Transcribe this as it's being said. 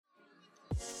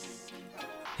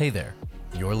Hey there,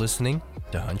 you're listening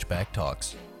to Hunchback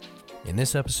Talks. In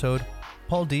this episode,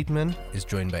 Paul Dietman is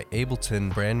joined by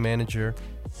Ableton brand manager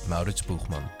Maurits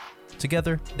Boegman.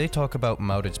 Together, they talk about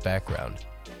Maurits' background,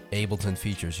 Ableton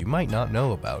features you might not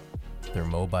know about, their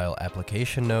mobile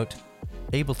application note,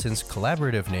 Ableton's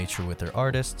collaborative nature with their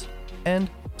artists, and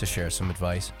to share some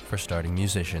advice for starting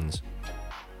musicians.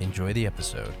 Enjoy the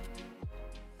episode.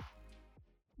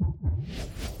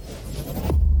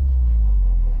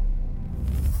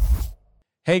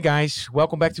 Hey guys,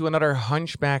 welcome back to another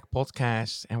Hunchback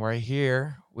podcast, and we're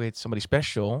here with somebody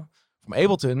special from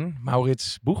Ableton,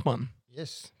 Maurits Boegman.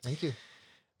 Yes, thank you.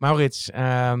 Maurits,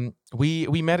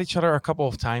 we met each other a couple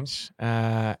of times,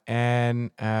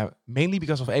 and mainly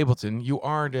because of Ableton. You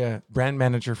are the brand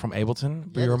manager from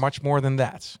Ableton, but Yeah, you're that's- much more than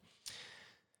that.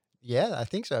 Yeah, I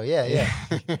think so. Yeah.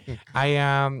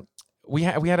 We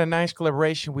had a nice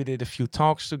collaboration. We did a few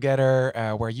talks together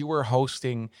where you were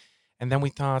hosting, and then we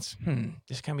thought,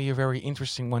 this can be a very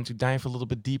interesting one to dive a little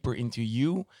bit deeper into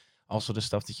you, also the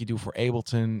stuff that you do for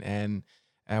Ableton, and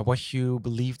what you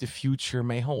believe the future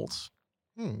may hold.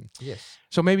 Yes.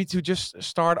 So maybe to just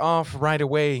start off right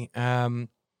away, how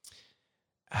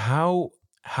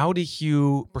did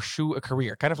you pursue a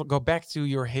career? Kind of go back to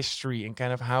your history and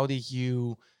kind of how did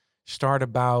you start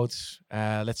about,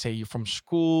 let's say, you from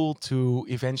school to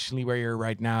eventually where you're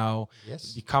right now,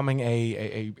 Yes. becoming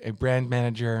a brand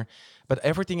manager, but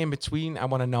everything in between I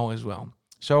want to know as well.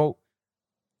 So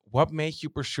what made you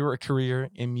pursue a career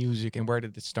in music and where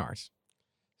did it start?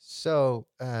 So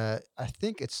I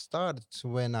think it started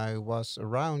when I was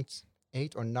around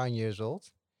 8 or 9 years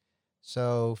old.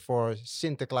 So for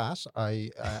Sinterklaas,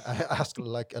 I asked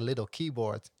like a little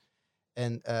keyboard,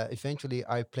 and eventually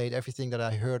I played everything that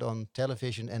I heard on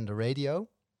television and the radio.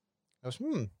 I was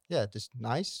yeah, this is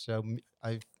nice. So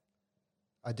I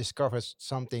discovered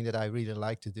something that I really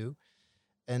like to do,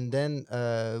 and then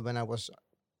when I was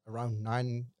around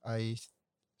 9, I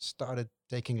started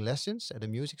taking lessons at a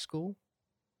music school.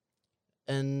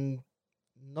 And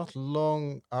not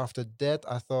long after that,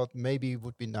 I thought maybe it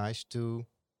would be nice to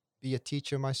be a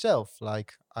teacher myself.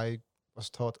 Like I was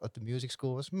taught at the music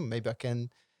school was maybe I can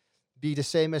be the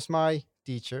same as my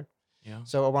teacher. Yeah.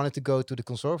 So I wanted to go to the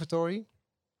conservatory.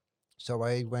 So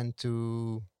I went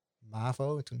to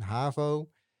MAVO, to HAVO,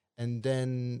 and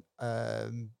then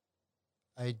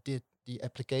I did the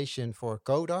application for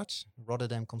Codarts,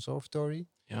 Rotterdam Conservatory.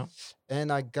 Yeah.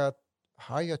 And I got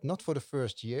hired not for the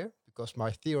first year because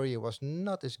my theory was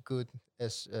not as good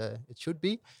as it should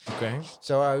be. Okay.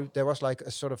 So there was like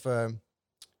a sort of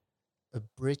a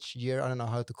bridge year. I don't know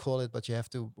how to call it, but you have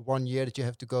to 1 year that you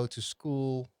have to go to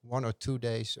school 1 or 2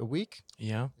 days a week.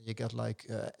 Yeah. You get like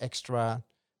extra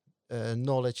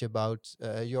knowledge about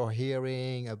your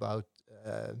hearing, about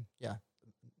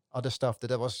other stuff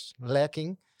that I was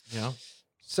lacking. Yeah.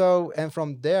 So, and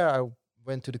from there, I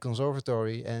went to the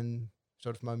conservatory and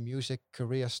sort of my music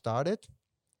career started.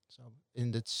 So,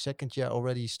 in the second year, I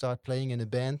already start playing in a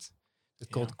band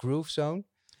that's called Groove Zone.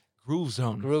 Groove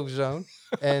Zone. Groove Zone.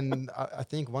 And I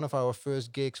think one of our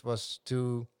first gigs was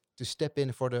to step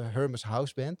in for the Hermes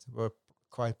House Band. Were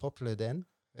quite popular then.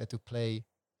 We had to play,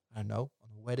 I don't know, on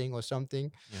a wedding or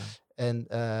something. Yeah. And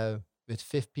with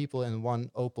 5 people and one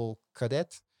Opel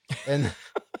Kadett. And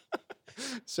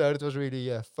so it was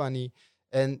really funny.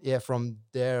 And yeah, from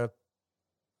there,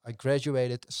 I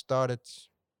graduated, started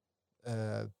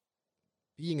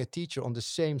being a teacher on the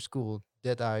same school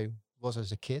that I was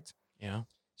as a kid. Yeah.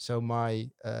 So my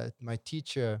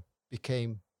teacher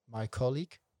became my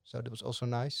colleague. So that was also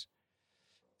nice.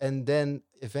 And then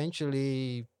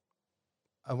eventually,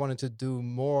 I wanted to do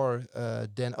more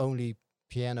than only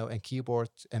piano and keyboard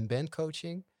and band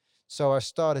coaching. So I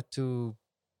started to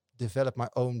develop my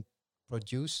own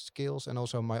produce skills and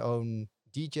also my own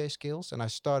DJ skills. And I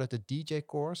started a DJ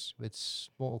course with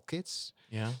small kids.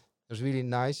 Yeah. It was really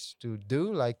nice to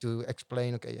do, like to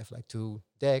explain, okay, you have like 2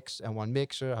 decks and 1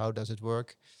 mixer. How does it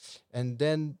work? And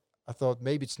then I thought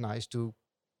maybe it's nice to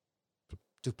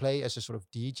play as a sort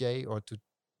of DJ or to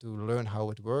learn how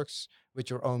it works with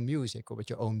your own music or with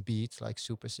your own beats, like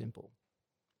super simple.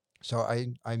 So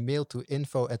I mailed to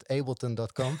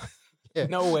info@ableton.com. Yeah.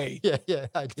 No way. Yeah,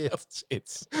 I did. That's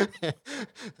it.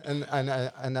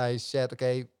 and I said,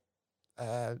 okay,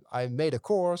 I made a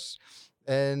course,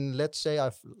 and let's say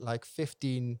I've like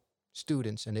 15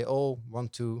 students, and they all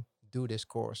want to do this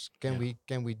course.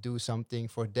 Can we do something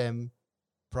for them,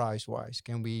 price wise?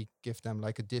 Can we give them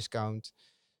like a discount,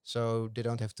 so they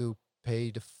don't have to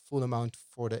pay the full amount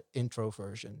for the intro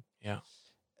version? Yeah.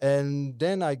 And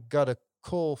then I got a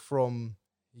call from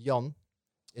Jan.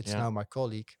 It's Yeah. now my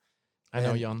colleague. I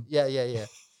know And Jan. Yeah.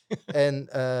 And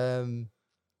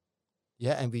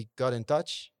yeah, and we got in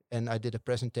touch, and I did a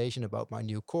presentation about my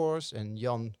new course, and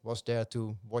Jan was there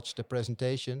to watch the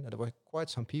presentation. And there were quite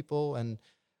some people, and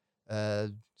uh,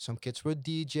 some kids were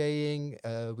DJing.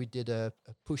 We did a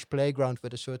push playground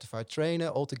with a certified trainer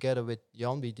all together with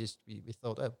Jan. We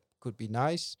thought that could be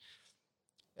nice.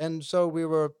 And so we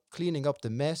were cleaning up the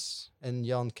mess, and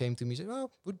Jan came to me and said, "Oh,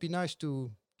 would be nice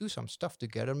to do some stuff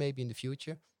together, maybe in the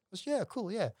future." I was, yeah,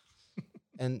 cool, yeah.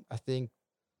 And I think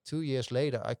 2 years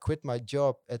later, I quit my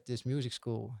job at this music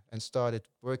school and started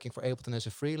working for Ableton as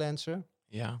a freelancer.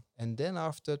 Yeah. And then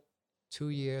after 2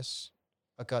 years,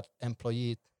 I got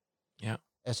employed Yeah.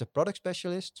 as a product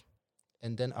specialist.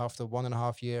 And then after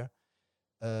 1.5 year,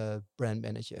 brand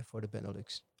manager for the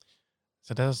Benelux.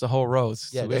 So that was the whole road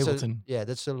Yeah, to Ableton.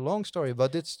 that's a long story,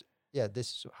 but this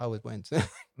is how it went.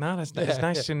 No, it's Yeah,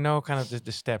 nice yeah. to know kind of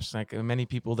the steps. Like many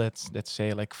people that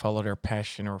say like follow their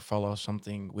passion or follow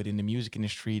something within the music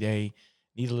industry, they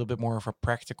need a little bit more of a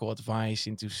practical advice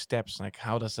into steps. Like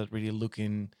how does that really look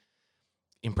in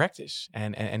practice,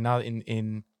 and not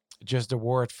in just the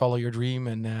word follow your dream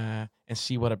and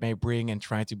see what it may bring and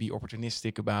try to be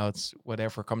opportunistic about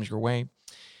whatever comes your way.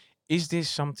 Is this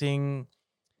something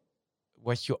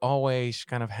what you always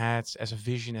kind of had as a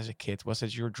vision as a kid? Was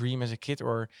it your dream as a kid,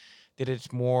 or did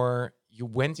it more you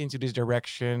went into this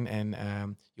direction and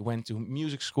you went to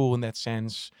music school in that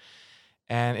sense,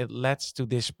 and it led to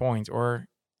this point? Or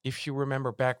if you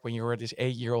remember back when you were this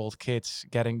 8-year-old kid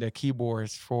getting the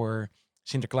keyboard for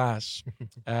Sinterklaas,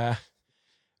 uh,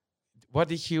 what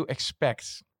did you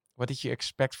expect? What did you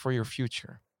expect for your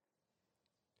future?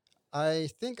 I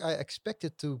think I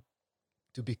expected to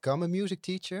become a music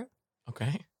teacher.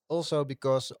 Okay. Also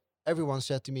because everyone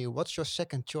said to me, "What's your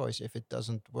second choice if it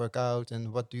doesn't work out?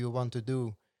 And what do you want to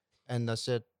do?" And I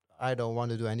said, "I don't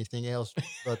want to do anything else,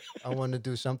 but I want to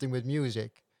do something with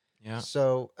music." Yeah.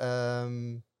 So,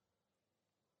 and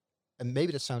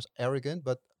maybe that sounds arrogant,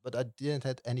 but I didn't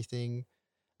have anything.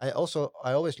 I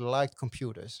always liked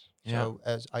computers. Yeah. So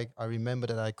as I remember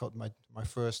that I got my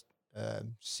first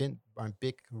my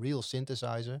big real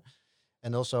synthesizer,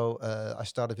 and also I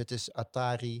started with this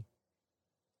Atari,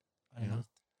 I don't Yeah. know,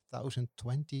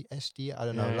 1020 ST. I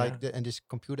don't know, Yeah. Yeah. and this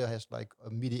computer has like a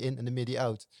MIDI in and a MIDI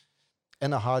out,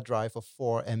 and a hard drive of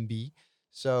 4 MB.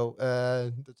 So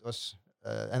that was,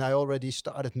 and I already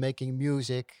started making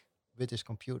music with this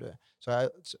computer. So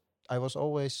I was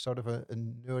always sort of a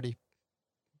nerdy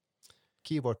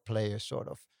keyboard player, sort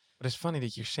of. But it's funny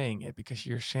that you're saying it because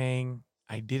you're saying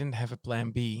I didn't have a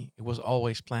plan B. It was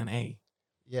always plan A.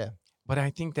 Yeah, But I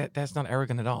think that that's not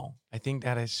arrogant at all. I think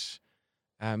that is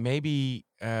maybe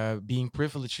being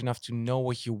privileged enough to know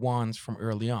what you want from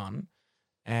early on,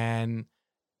 and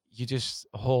you just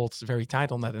hold very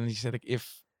tight on that. And you said like,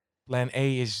 if plan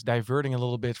A is diverting a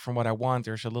little bit from what I want,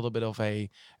 there's a little bit of a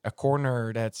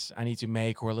corner that I need to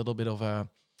make, or a little bit of a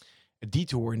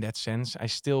detour in that sense. I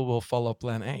still will follow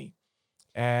plan A.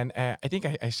 And I think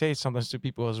I say it sometimes to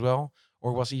people as well,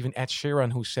 or it was even Ed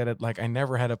Sheeran who said it like, I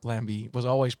never had a plan B, it was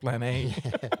always plan A.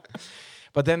 yeah.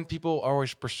 But then people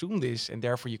always presume this, and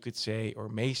therefore you could say, or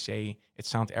may say, it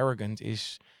sounds arrogant,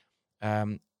 is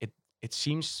it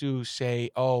seems to say,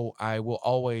 oh, I will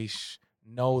always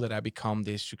know that I become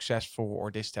this successful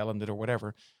or this talented or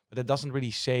whatever. But it doesn't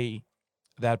really say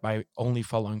that by only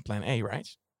following plan A, right?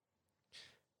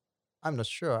 I'm not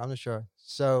sure. I'm not sure.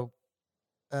 So,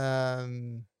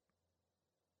 um,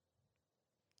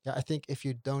 yeah, I think if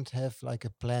you don't have like a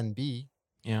plan B,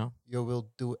 Yeah. you will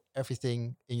do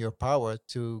everything in your power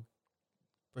to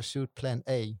pursue plan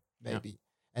A, Yeah. maybe.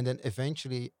 And then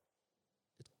eventually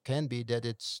it can be that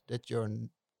that you're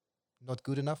not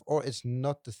good enough, or it's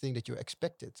not the thing that you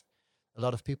expected. A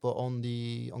lot of people on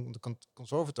the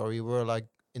conservatory were like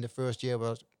in the first year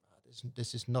was,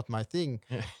 this is not my thing,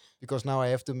 Yeah. because now I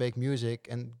have to make music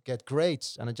and get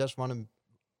grades, and I just want to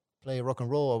play rock and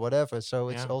roll or whatever. So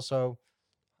it's Yeah. also,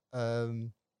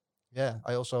 um, yeah,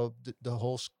 I also the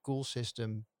whole school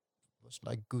system was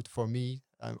like good for me.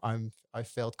 I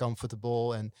felt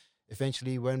comfortable, and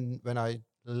eventually when I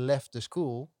left the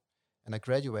school and I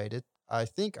graduated, I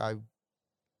think I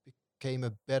became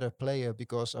a better player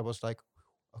because I was like,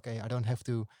 okay, I don't have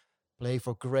to play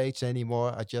for grades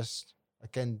anymore. I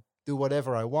can do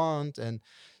whatever I want. And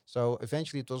so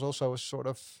eventually it was also a sort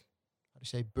of, how do you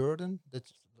say, burden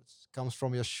that comes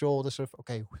from your shoulders of,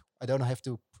 okay, I don't have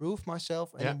to prove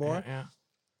myself Yeah. Yeah. anymore. Yeah.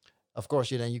 Of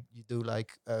course, you do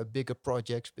like bigger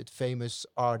projects with famous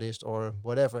artists or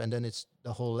whatever, and then it's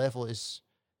the whole level is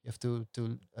you have to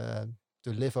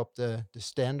live up the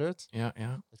standard. Yeah.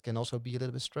 Yeah. It can also be a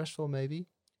little bit stressful, maybe.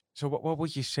 So what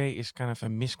would you say is kind of a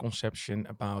misconception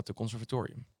about the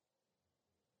conservatorium?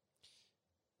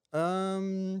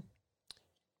 Um,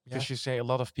 yeah, Because you say a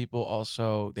lot of people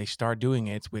also they start doing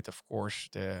it with, of course,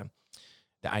 the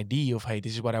idea of, hey,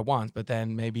 this is what I want, but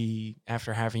then maybe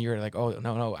after half a year, like, oh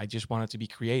no, I just wanted to be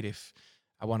creative.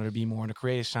 I wanted to be more on the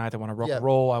creative side. I want to rock yeah, and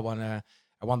roll. I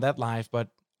want that life, but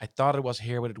I thought it was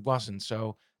here, but it wasn't.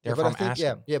 So yeah. But therefore, I I'm think,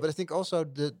 asking. but I think also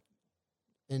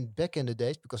in back in the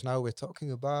days, because now we're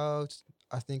talking about,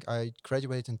 I think I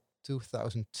graduated in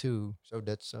 2002, so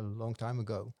that's a long time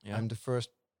ago. Yeah. I'm the first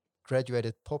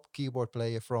graduated pop keyboard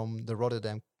player from the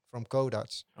Rotterdam from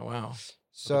Codarts. Oh wow. Look at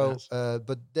So, that.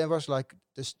 but there was like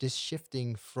this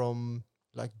shifting from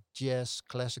like jazz,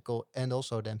 classical, and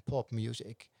also then pop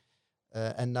music.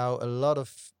 And now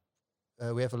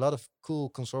we have a lot of cool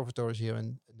conservatories here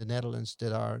in the Netherlands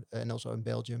that are, and also in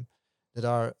Belgium, that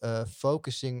are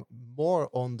focusing more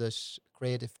on this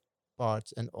creative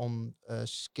part and on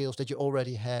skills that you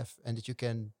already have and that you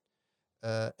can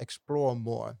explore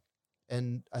more.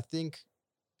 And I think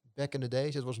back in the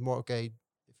days, it was more okay.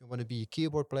 If you want to be a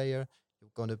keyboard player, you're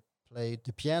going to play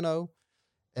the piano,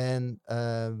 and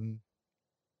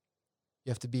you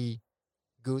have to be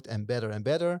good and better and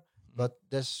better. Mhm. But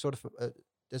there's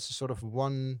a sort of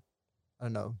one, I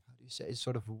don't know how do you say, it's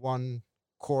sort of one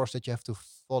course that you have to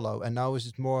follow. And now is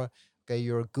it more okay?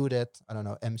 You're good at, I don't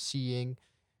know, emceeing.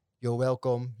 You're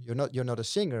welcome. You're not a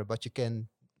singer, but you can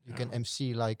Yeah.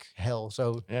 MC like hell.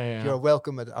 So Yeah. Yeah. you're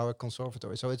welcome at our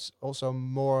conservatory. So it's also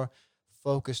more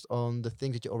focused on the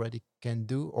things that you already can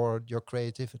do or your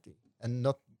creativity, and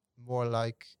not more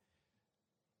like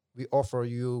we offer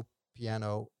you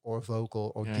piano or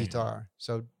vocal or Yeah. Yeah. guitar.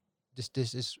 So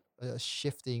this is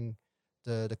shifting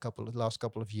the last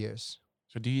couple of years.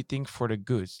 So do you think for the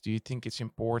good, do you think it's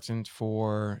important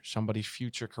for somebody's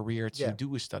future career to Yeah.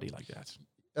 do a study like that?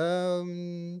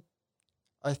 Um,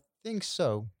 I think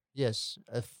so. Yes.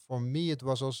 For me, it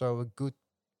was also a good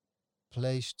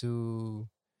place to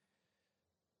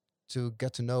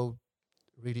get to know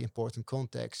really important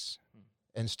contexts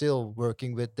and still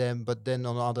working with them, but then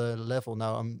on another level.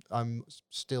 Now I'm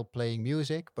still playing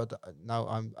music, but now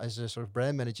I'm as a sort of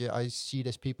brand manager. I see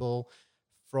these people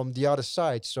from the other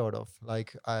side, sort of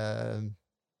like yeah.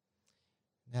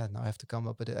 Now I have to come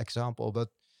up with an example, but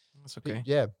That's okay.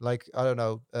 yeah, like I don't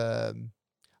know.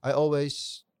 I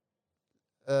always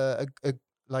a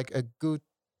like a good,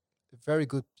 very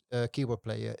good keyboard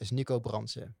player is Nico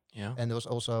Brandsen, Yeah. and it was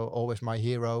also always my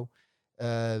hero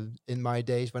in my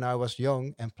days when I was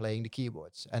young and playing the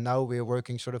keyboards. And now we're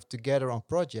working sort of together on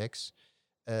projects,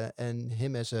 and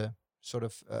him as a sort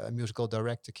of musical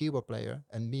director, keyboard player,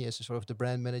 and me as a sort of the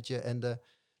brand manager and the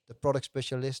product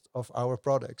specialist of our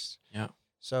products. Yeah.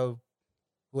 So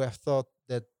who have thought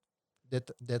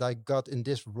that I got in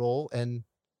this role and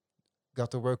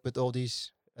got to work with all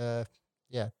these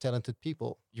yeah, talented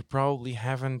people. You probably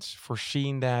haven't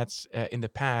foreseen that in the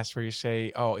past, where you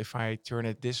say, "Oh, if I turn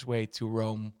it this way to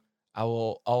Rome, I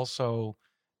will also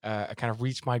kind of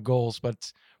reach my goals."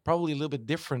 But probably a little bit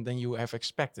different than you have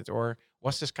expected. Or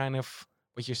was this kind of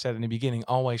what you said in the beginning,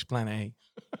 always plan A?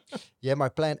 Yeah, my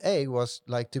plan A was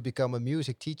like to become a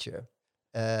music teacher.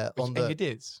 On And the you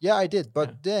did. Yeah, I did, Yeah.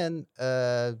 but then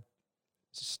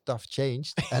stuff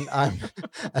changed, and I'm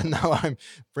and now I'm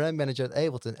brand manager at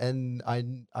Ableton, and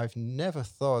I've never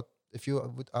thought, if you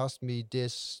would ask me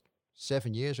this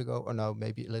 7 years ago, or no,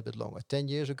 maybe a little bit longer, 10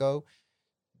 years ago,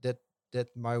 that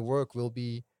my work will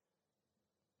be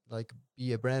like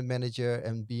be a brand manager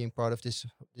and being part of this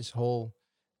whole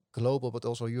global but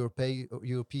also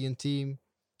European team,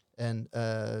 and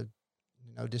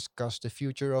discuss the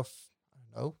future of, I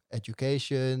don't know,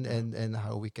 education, Yeah. and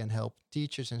how we can help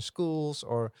teachers in schools,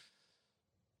 or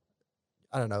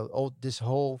I don't know, all this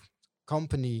whole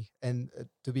company, and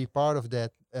to be part of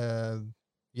that.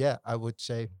 Yeah, I would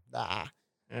say, I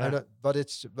Yeah. don't, but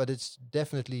it's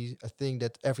definitely a thing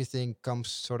that everything comes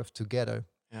sort of together.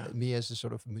 Yeah. Me as a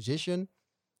sort of musician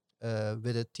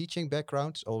with a teaching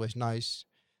background, it's always nice.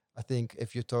 I think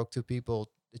if you talk to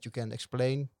people that you can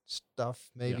explain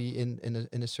stuff Yeah. maybe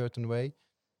in a certain way,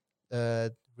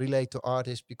 relate to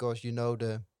artists, because you know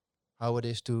the how it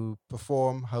is to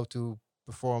perform, how to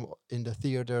perform in the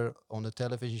theater, on a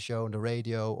television show, on the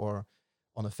radio, or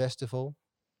on a festival.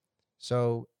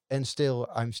 So, and still,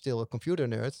 I'm still a computer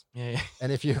nerd. Yeah. Yeah.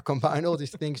 And if you combine all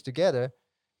these things together,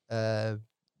 uh,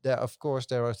 there of course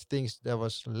there are things that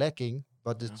was lacking,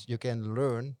 but Yeah. you can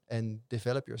learn and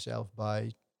develop yourself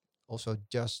by also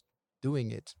just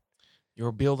doing it.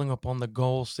 You're building upon the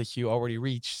goals that you already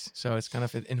reached, so it's kind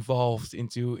of involved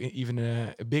into even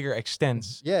a bigger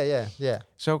extent. Yeah, yeah, yeah.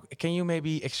 So can you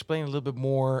maybe explain a little bit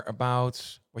more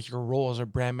about what your role as a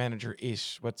brand manager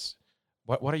is? What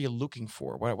are you looking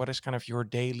for? What is kind of your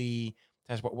daily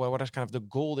As what is kind of the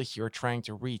goal that you're trying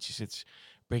to reach? Is it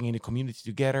bringing the community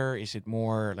together? Is it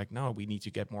more like, no, we need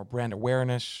to get more brand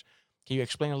awareness? Can you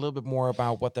explain a little bit more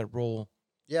about what that role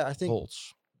Yeah, I think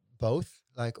holds? both.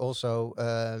 Like also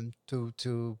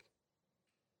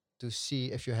to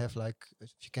see if you have like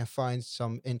if you can find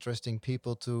some interesting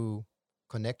people to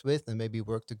connect with and maybe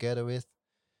work together with,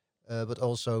 but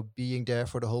also being there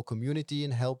for the whole community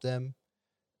and help them.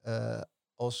 Uh,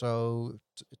 Also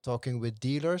talking with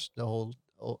dealers, the whole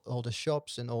all the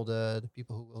shops and all the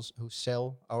people who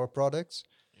sell our products.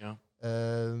 Yeah.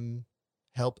 Um,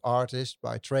 Help artists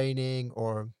by training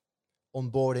or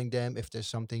onboarding them if there's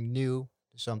something new.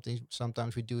 Something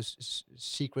sometimes we do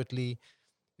secretly.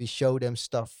 We show them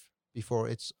stuff before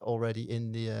it's already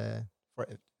in the for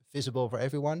visible for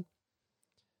everyone.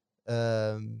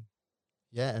 Um,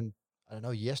 yeah, and I don't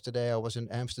know. Yesterday I was in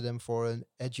Amsterdam for an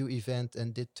edu event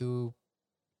and did two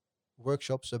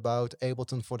workshops about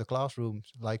Ableton for the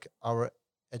classrooms, like our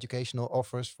educational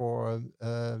offers for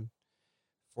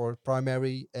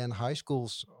primary and high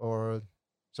schools. Or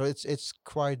so it's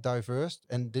quite diverse,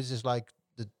 and this is like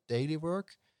the daily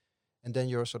work, and then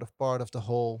you're sort of part of the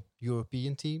whole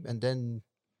European team, and then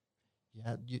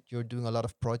yeah, you're doing a lot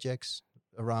of projects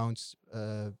around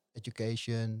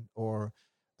education or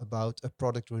about a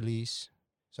product release.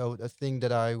 So the thing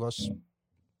that I was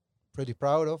pretty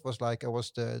proud of was like I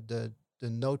was the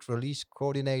note release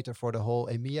coordinator for the whole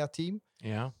EMEA team.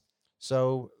 Yeah.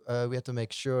 So we had to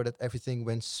make sure that everything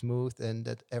went smooth and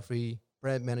that every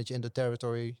brand manager in the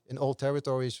territory, in all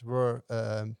territories, were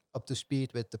up to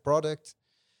speed with the product.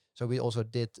 So we also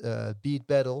did beat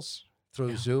battles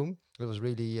through Yeah. Zoom. It was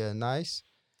really nice.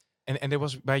 And it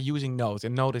was by using Note.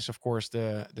 And Note is, of course,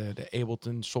 the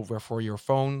Ableton software for your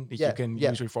phone that Yeah, you can yeah.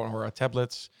 use on your phone or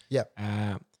tablets. Yeah.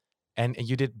 And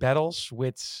you did battles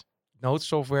with Note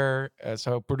software.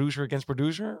 So producer against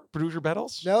producer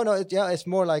battles. No, no, it's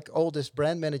more like all these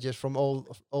brand managers from all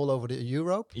over the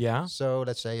Europe. Yeah. So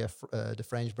let's say the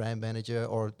French brand manager,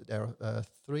 or there are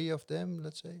three of them.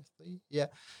 Let's say three, yeah,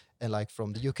 and like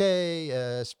from the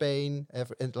UK, Spain,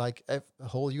 and like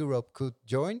whole Europe could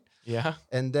join. Yeah.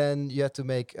 And then you had to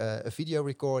make a video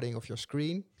recording of your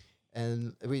screen,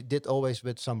 and we did always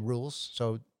with some rules.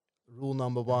 So rule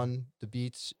number one: the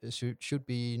beats should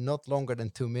be not longer than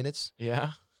 2 minutes.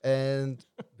 Yeah. And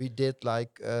we did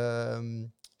like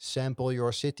sample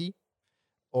your city,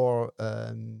 or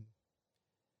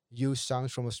use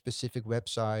sounds from a specific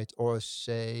website, or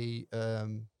say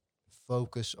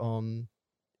focus on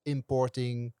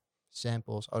importing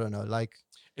samples. I don't know, like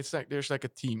It's like there's like a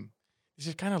team. This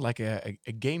is kind of like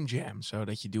a game jam. So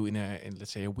that you do in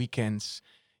let's say a weekends.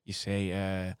 You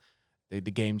say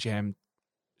the game jam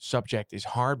subject is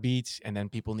heartbeats, and then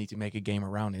people need to make a game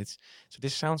around it. So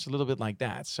this sounds a little bit like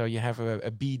that. So you have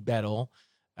a beat battle.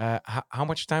 How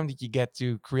much time did you get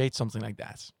to create something like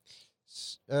that?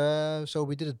 so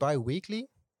we did it bi-weekly.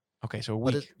 Okay, so a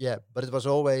But week. but it was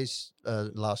always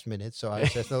last minute. So I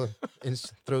said no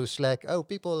through Slack. Oh,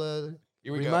 people,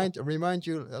 Here we go. remind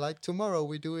you like tomorrow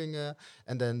we're doing.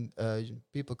 And then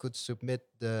people could submit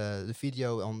the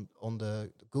video on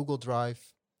the Google Drive,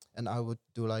 and I would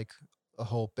do like a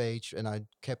whole page, and I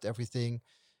kept everything,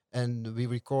 and we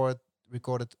recorded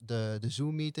the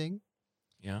Zoom meeting.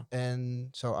 Yeah. And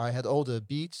so I had all the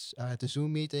beats. I had the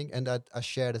Zoom meeting, and I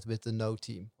shared it with the Node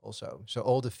team also. So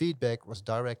all the feedback was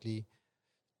directly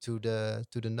to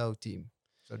the Node team.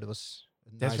 So that was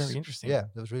That's nice. very interesting. Yeah,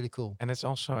 that was really cool. And it's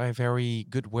also a very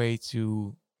good way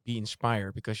to be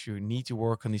inspired, because you need to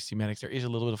work on these thematics. There is a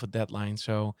little bit of a deadline.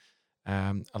 So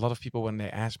a lot of people, when they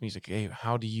ask me, it's like, hey,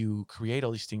 how do you create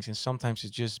all these things? And sometimes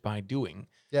it's just by doing.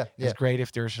 Yeah, yeah, It's great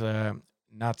if there's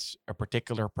not a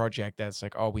particular project that's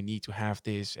like, oh, we need to have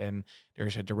this. And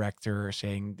there's a director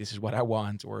saying, this is what I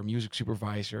want, or a music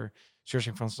supervisor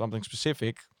searching for something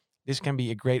specific. This can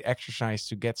be a great exercise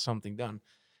to get something done.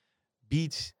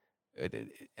 Beats.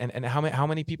 And how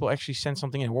many people actually send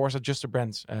something in, or was it just the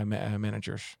brand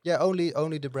managers? yeah.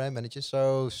 Only the brand managers.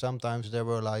 So sometimes there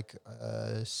were like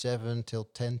 7 till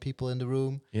 10 people in the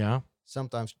room. Yeah.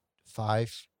 Sometimes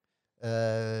 5.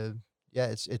 Yeah,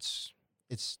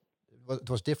 it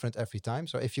was different every time.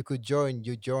 So if you could join,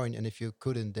 you join, and if you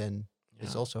couldn't, then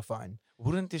it's Yeah. also fine.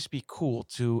 Wouldn't this be cool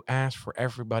to ask for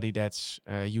everybody that's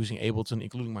using Ableton,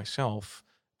 including myself,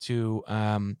 to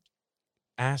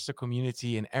ask the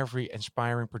community and every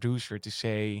inspiring producer to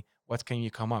say, what can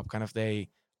you come up? Kind of the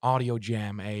audio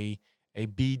jam, a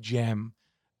beat jam,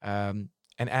 and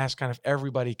ask kind of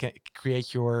everybody can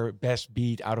create your best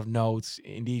beat out of notes,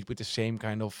 indeed with the same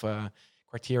kind of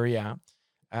criteria.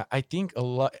 I think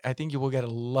you will get a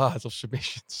lot of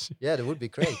submissions. Yeah, that would be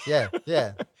great. Yeah,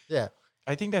 yeah, yeah.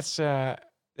 I think that's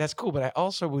cool, but I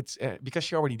also would because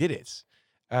you already did it.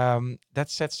 That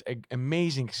sets an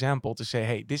amazing example to say,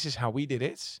 hey, this is how we did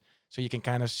it, so you can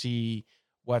kind of see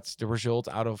what's the result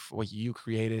out of what you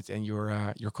created and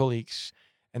your colleagues,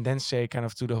 and then say kind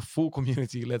of to the full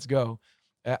community, let's go.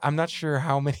 I'm not sure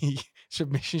how many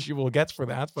submissions you will get for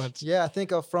that, but Yeah, I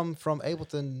think from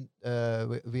Ableton,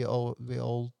 we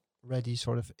all already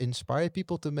sort of inspire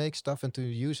people to make stuff and to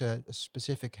use a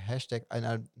specific hashtag. And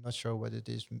I'm not sure what it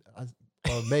is,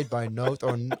 or made by Note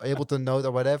or Ableton Note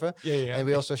or whatever. yeah, yeah, And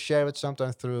we also share it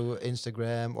sometimes through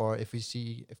Instagram, or if we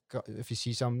see if you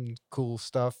see some cool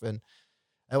stuff. And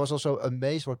I was also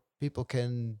amazed what people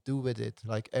can do with it.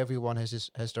 Like everyone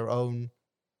has their own.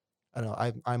 I don't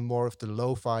know. I'm more of the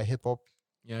lo-fi hip hop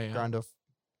yeah, yeah. kind of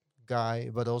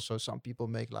guy, but also some people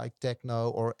make like techno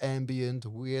or ambient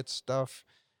weird stuff.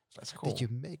 It's like, That's how did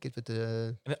cool. you make it with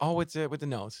the? And all with the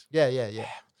notes. Yeah, yeah, yeah,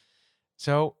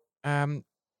 So,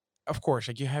 of course,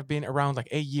 like you have been around like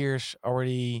 8 years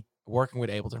already working with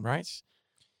Ableton, right?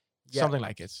 yeah, Something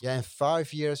like it. yeah. And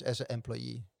 5 years as an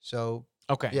employee. So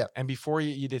Okay. yeah, And before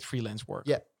you did freelance work.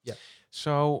 yeah, yeah,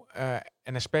 So,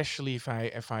 and especially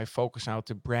if I focus out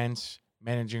the brand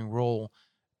managing role,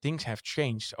 things have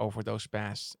changed over those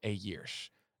past 8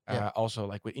 years. yeah. Also,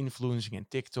 like with influencing and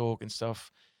TikTok and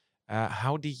stuff.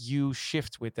 How did you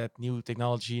shift with that new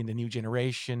technology and the new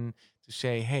generation to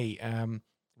say, hey,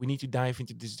 we need to dive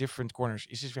into these different corners?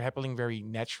 Is this happening very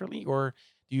naturally, or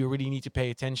do you really need to pay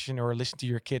attention or listen to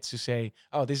your kids to say,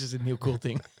 oh, this is a new cool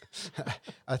thing?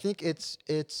 I think it's.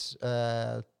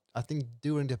 I think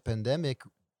during the pandemic,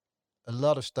 a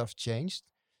lot of stuff changed.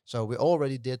 So we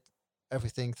already did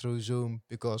everything through Zoom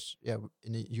because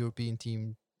in the European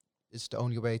team, it's the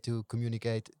only way to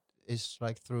communicate is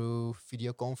like through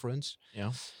video conference.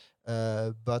 Yeah.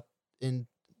 But in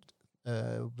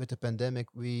with the pandemic,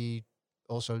 we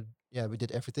also we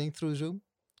did everything through Zoom,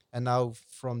 and now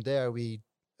from there we.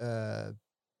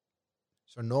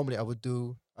 So normally I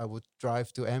would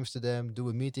drive to Amsterdam, do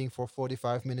a meeting for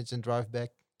 45 minutes, and drive back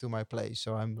to my place.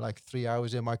 So I'm like 3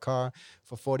 hours in my car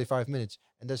for 45 minutes,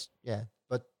 and that's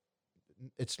But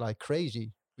it's like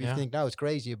crazy. We Yeah. think now it's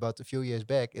crazy, but a few years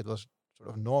back it was sort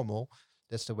of normal.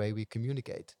 That's the way we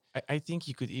communicate. I think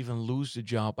you could even lose the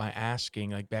job by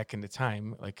asking, like back in the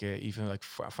time, like even like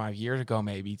 5 years ago,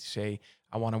 maybe to say,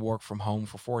 I want to work from home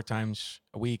for 4 times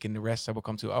a week and the rest I will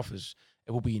come to office.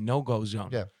 It will be a no-go zone.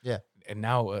 Yeah, yeah, And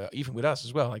now, even with us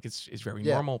as well, like it's very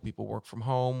yeah, normal. People work from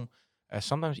home.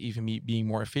 Sometimes even me being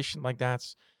more efficient like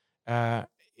that. Uh,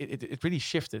 it really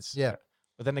shifted. yeah,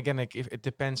 But then again, like if it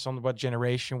depends on what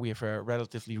generation. We have a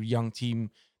relatively young team.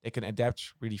 They can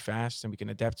adapt really fast, and we can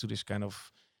adapt to this kind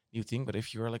of new thing. But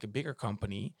if you're like a bigger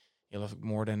company, you'll have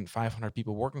more than 500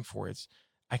 people working for it.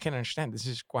 I can understand this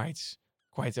is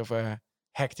quite of a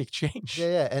hectic yeah, change.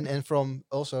 yeah. And from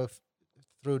also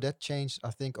through that change,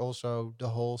 I think also the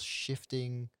whole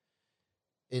shifting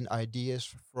in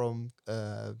ideas from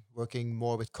working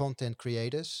more with content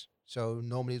creators. So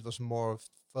normally it was more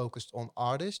focused on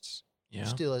artists. Yeah.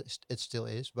 It still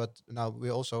is, but now we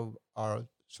also are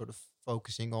sort of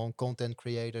focusing on content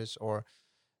creators, or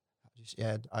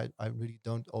I really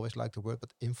don't always like the word,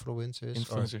 but influencers,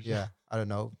 or Influencers. Yeah. I don't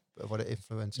know what an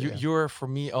influencer. You Yeah, you're for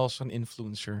me also an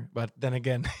influencer, but then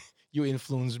again, you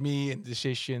influence me in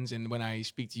decisions. And when I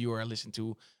speak to you or I listen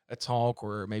to a talk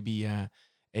or maybe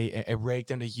a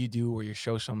breakdown that you do or you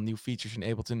show some new features in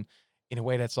Ableton, in a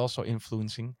way that's also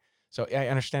influencing. So I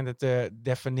understand that the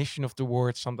definition of the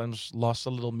word sometimes lost a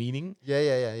little meaning,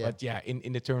 yeah. but yeah,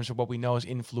 in the terms of what we know as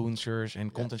influencers and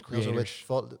Yeah, content and also with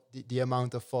creators, the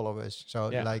amount of followers.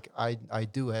 So yeah, like I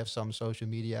do have some social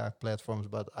media platforms,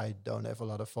 but I don't have a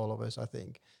lot of followers, I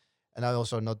think. And I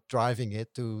also not driving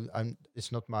it to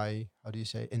it's not my, how do you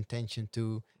say, intention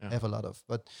to yeah. have a lot of.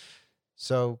 But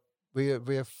so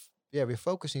we're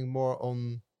focusing more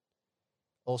on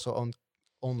also on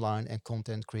online and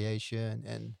content creation.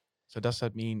 And So does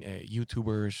that mean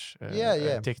YouTubers,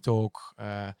 yeah, TikTok,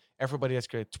 everybody that's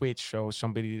great, Twitch? So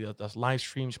somebody that does live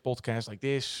streams, podcasts like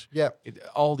this, yeah,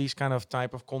 all these kind of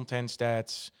type of contents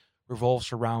that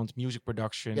revolves around music yeah.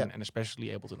 production and especially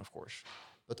Ableton, of course.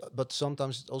 But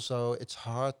sometimes it's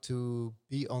hard to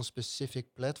be on specific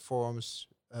platforms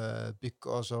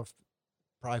because of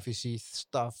privacy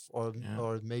stuff, Yeah,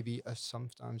 or maybe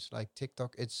sometimes like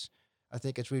TikTok. I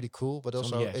think it's really cool, but it's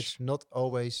on the also edge. it's not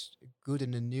always good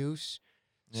in the news.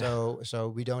 Yeah. So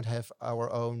we don't have our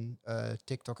own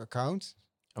TikTok account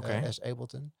Okay. as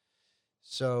Ableton.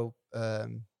 So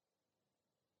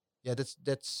yeah,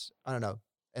 that's I don't know.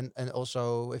 And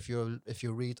also if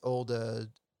you read all the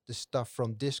stuff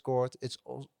from Discord, it's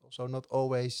also not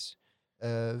always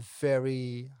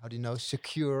very, how do you know,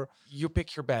 secure. You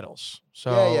pick your battles.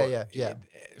 Yeah, yeah, So yeah, yeah,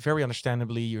 very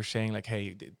understandably, you're saying like,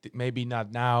 hey, maybe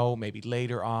not now, maybe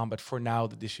later on, but for now,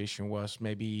 the decision was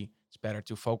maybe it's better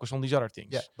to focus on these other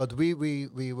yeah. things. But we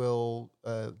will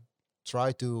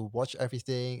try to watch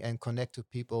everything and connect to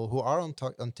people who are on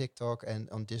TikTok and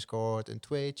on Discord and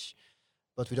Twitch.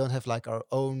 But we don't have like our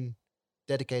own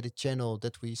dedicated channel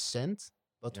that we send.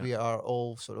 But Yeah, we are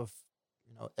all sort of,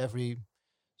 every.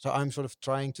 So I'm sort of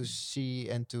trying to see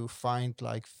and to find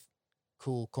like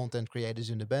cool content creators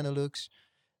in the Benelux,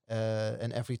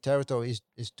 and every territory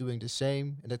is doing the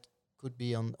same, and that could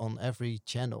be on every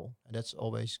channel, and that's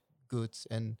always good.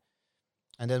 And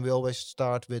then we always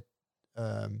start with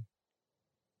um,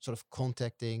 sort of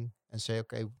contacting and say,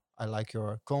 okay, I like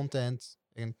your content,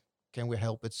 and can we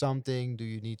help with something? Do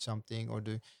you need something, or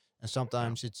do? And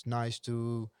yeah, sometimes it's nice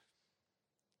to,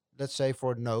 let's say,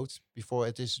 for a note before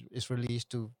it is released,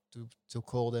 to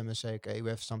call them and say, okay, we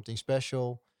have something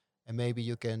special, and maybe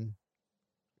you can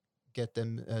get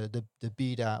them the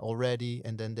beta already,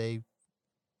 and then they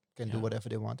can do yeah. whatever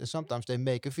they want. And sometimes they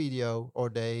make a video, or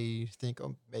they think,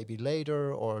 oh, maybe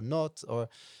later or not, or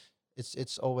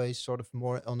it's always sort of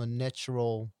more on a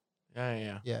natural. Yeah,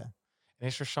 yeah. Yeah. And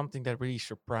is there something that really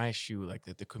surprised you, like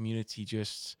that the community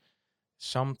just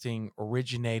something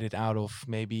originated out of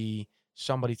maybe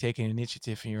somebody taking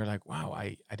initiative and you're like, wow,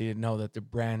 I didn't know that the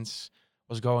brands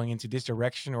was going into this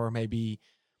direction, or maybe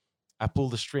I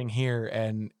pulled a string here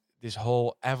and this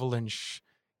whole avalanche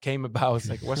came about.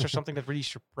 Like, was there something that really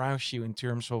surprised you in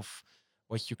terms of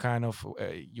what you kind of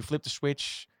you flipped the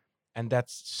switch and that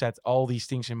set all these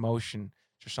things in motion?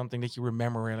 Is there something that you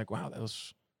remember where you're like, wow, that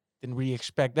was didn't really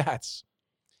expect that?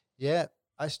 Yeah,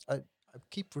 I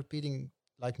keep repeating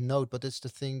like note, but it's the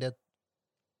thing that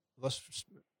was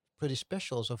pretty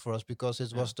special also for us, because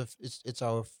it Yeah, was it's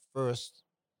our first.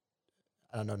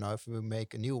 I don't know if we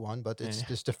make a new one, but yeah, it's yeah,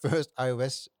 just the first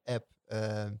iOS app,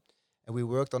 and we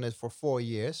worked on it for 4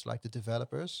 years, like the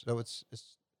developers. So it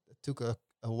took a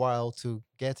while to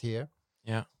get here,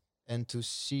 yeah, and to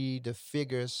see the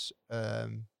figures.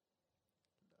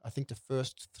 I think the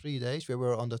first 3 days we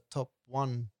were on the top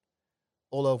one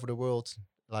all over the world,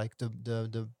 like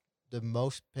the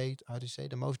most paid, how do you say,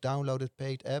 the most downloaded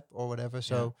paid app or whatever. yeah,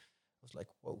 So I was like,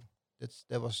 whoa,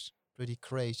 that was pretty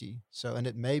crazy. So, and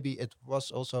it maybe it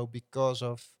was also because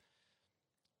of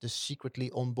the secretly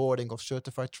onboarding of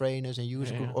certified trainers and yeah,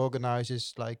 user group yeah.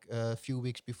 organizers like a few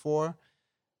weeks before.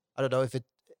 I don't know if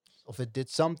it did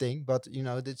something, but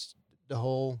it's the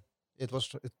whole.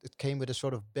 It came with a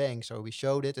sort of bang. So we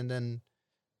showed it, and then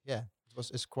yeah,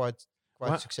 it's quite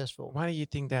What? successful. Why do you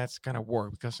think that's kind of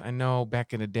work? Because I know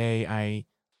back in the day, I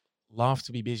love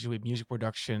to be busy with music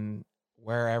production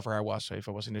wherever I was. So if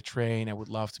I was in the train, I would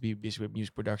love to be busy with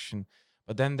music production.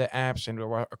 But then the apps and there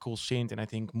were a cool synth, and I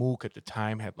think Moog at the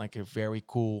time had like a very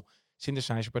cool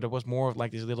synthesizer, but it was more of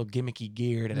like this little gimmicky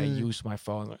gear that I Mm. used my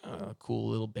phone, like, cool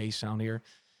little bass sound here,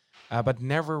 but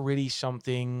never really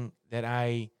something that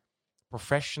I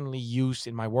professionally used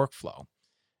in my workflow.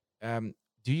 Um,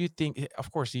 do you think, of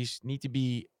course, these need to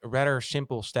be a rather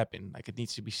simple step in, like it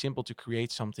needs to be simple to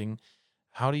create something.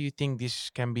 How do you think this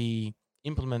can be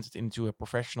implemented into a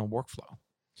professional workflow?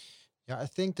 Yeah, I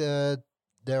think that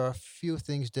there are a few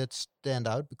things that stand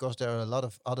out, because there are a lot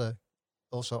of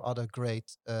other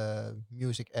great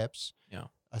music apps. Yeah,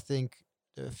 I think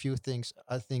there are a few things.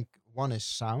 I think one is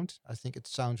sound. I think it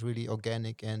sounds really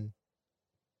organic and,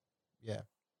 yeah,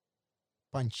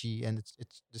 punchy, and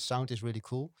it's the sound is really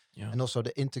cool. yeah, And also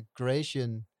the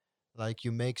integration, like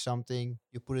you make something,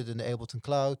 you put it in the Ableton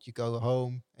Cloud, you go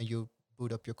home and you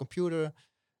boot up your computer,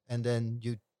 and then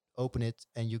you open it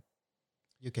and you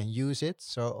can use it.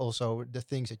 So also the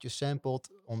things that you sampled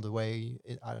on the way,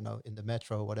 I don't know, in the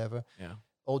metro or whatever, yeah.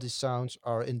 all these sounds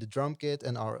are in the drum kit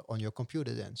and are on your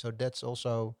computer then. So that's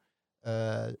also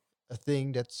uh, a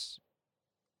thing that's,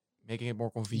 Making it more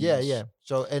yeah, convenience. yeah.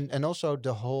 So and also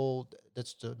the whole,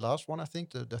 that's the last one, I think.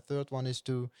 The third one is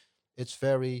to, it's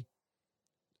very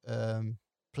um,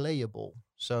 playable.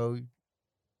 So,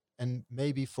 and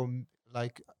maybe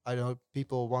like, I don't know,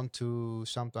 people want to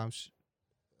sometimes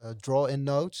draw in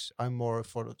notes. I'm more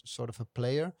for sort of a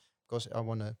player, because I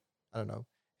want to, I don't know,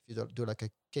 if you do like a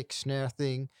kick snare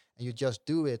thing, and you just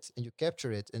do it and you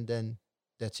capture it, and then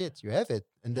that's it. You have it.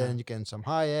 And Yeah, then you can some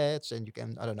hi-hats, and you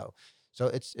can, I don't know. So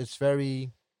it's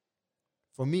very,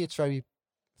 for me, it's very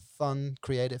fun,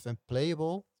 creative, and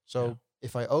playable. yeah. So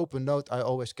if I open Note, I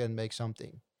always can make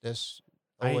something. There's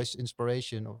I always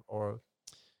inspiration, or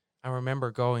I remember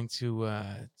going to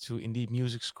indeed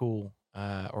music school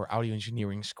or audio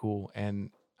engineering school,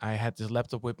 and I had this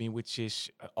laptop with me, which is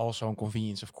also a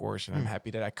convenience, of course, and I'm Mm.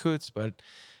 happy that I could. But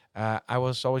I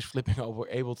was always flipping over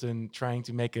Ableton, trying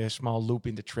to make a small loop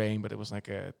in the train, but it was like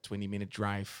a 20-minute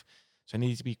drive, so I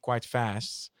needed to be quite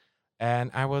fast.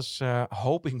 And I was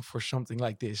hoping for something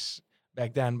like this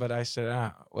back then, but I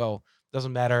said, well,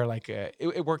 doesn't matter. Like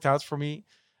it worked out for me,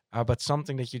 but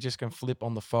something that you just can flip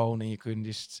on the phone and you can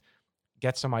just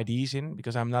get some ideas in,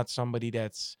 because I'm not somebody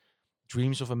that's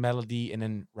dreams of a melody and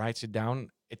then writes it down.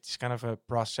 It's kind of a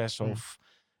process Mm. of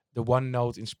the one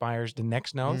note inspires the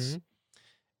next note, Mhm.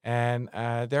 and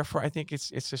therefore I think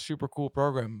it's a super cool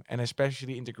program, and especially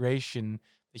the integration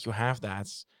that you have that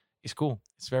is cool.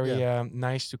 It's Yeah. very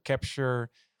nice to capture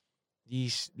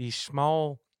these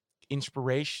small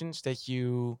inspirations that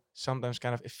you sometimes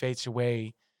kind of it fades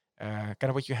away. Kind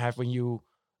of what you have when you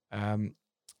um,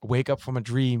 wake up from a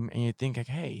dream and you think like,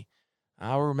 "Hey,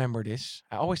 I'll remember this."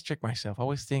 I always trick myself. I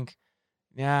always think,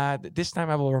 "Yeah, this time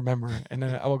I will remember," and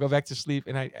then I will go back to sleep,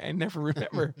 and I never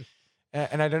remember.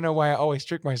 And I don't know why I always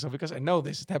trick myself, because I know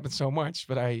this. It happens so much,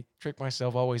 but I trick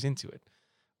myself always into it.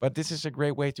 But this is a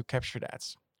great way to capture that,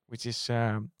 which is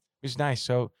nice.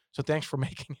 So thanks for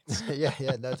making it. Yeah,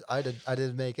 yeah. That's I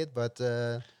didn't make it, but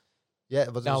yeah,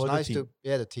 but it Now was with the nice team. to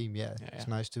yeah the team. Yeah, Yeah, it's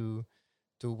yeah, nice to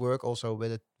work also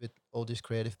with it with all these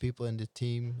creative people in the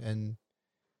team, and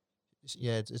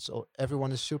yeah,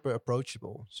 everyone is super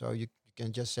approachable. So you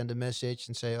can just send a message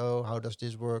and say, oh, how does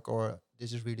this work, or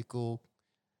this is really cool.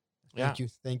 yeah,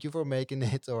 Thank you for making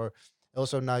it. Or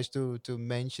also nice to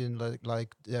mention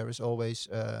like there is always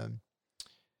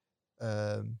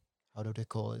how do they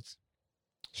call it,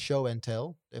 show and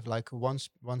tell. If like once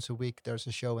a week there's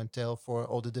a show and tell for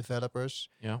all the developers,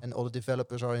 yeah, and all the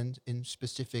developers are in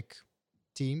specific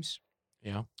teams,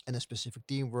 yeah, and a specific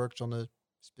team works on a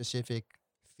specific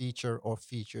feature or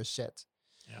feature set.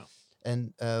 yeah,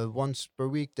 And once per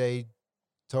week they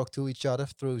talk to each other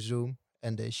through Zoom,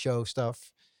 and they show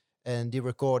stuff, and they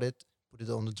record it, put it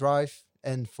on the drive.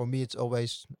 And for me, it's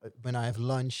always when I have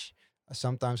lunch.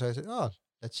 Sometimes I say, "Oh,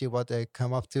 let's see what they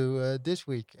come up to this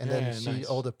week," and yeah, then yeah. see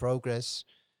all Nice. the progress,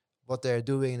 what they're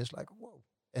doing, and it's like, whoa.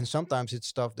 And sometimes it's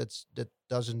stuff that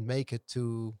doesn't make it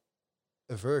to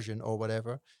a version or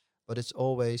whatever, but it's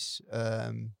always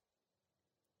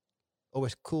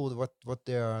cool what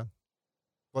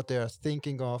they are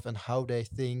thinking of, and how they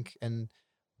think, and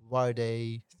why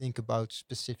they think about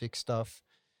specific stuff.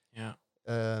 Yeah,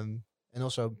 um, and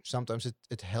also sometimes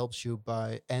it helps you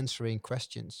by answering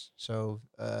questions. So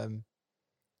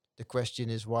the question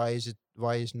is, why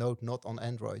is Node not on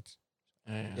Android?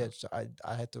 yeah, yeah, Yes,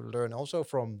 I had to learn also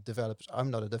from developers. I'm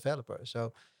not a developer,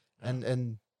 so yeah.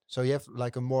 and so you have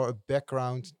like a more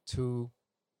background to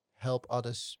help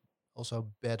others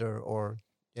also better, or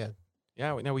yeah.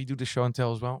 Yeah, now we do the show and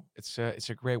tell as well. It's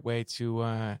a great way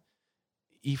to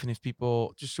even if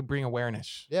people just to bring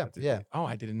awareness. Yeah, yeah. Oh,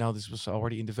 I didn't know this was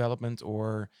already in development,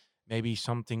 or maybe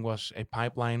something was a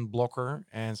pipeline blocker,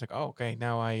 and it's like, oh, okay,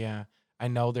 now I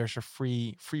know there's a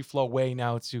free flow way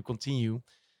now to continue.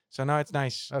 So now it's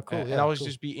nice, Oh, cool. and Yeah, always cool.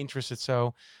 just be interested.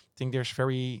 So I think there's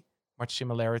very much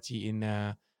similarity in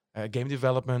game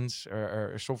development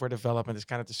or software development. Is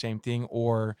kind of the same thing,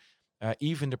 or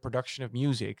even the production of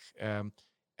music.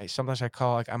 Sometimes I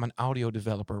call like I'm an audio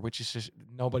developer, which is just,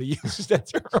 nobody uses that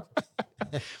term,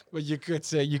 but you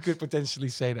could potentially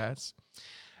say that.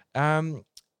 Um,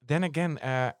 then again,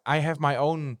 I have my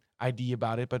own idea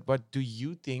about it, but what do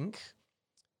you think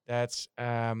that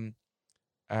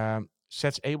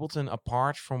sets Ableton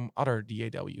apart from other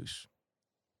DAWs,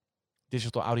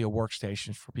 digital audio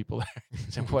workstations for people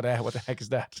that say, what the heck is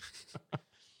that?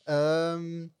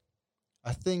 um,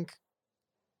 I think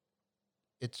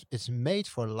it's made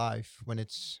for life when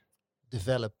it's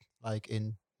developed. Like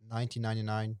in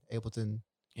 1999, Ableton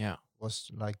Yeah, was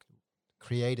like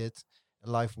created.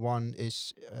 Live One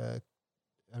is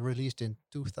released in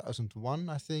 2001,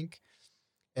 I think,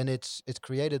 and it's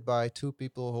created by two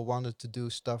people who wanted to do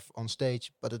stuff on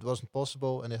stage, but it wasn't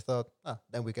possible, and they thought,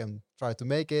 then we can try to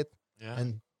make it, yeah,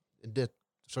 and that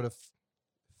sort of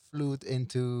flew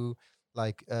into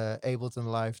like Ableton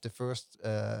Live, the first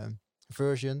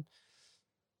version.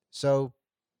 So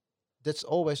that's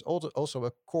always also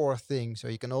a core thing. So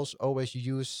you can also always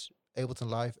use Ableton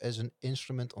Live as an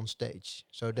instrument on stage.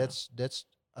 So yeah, that's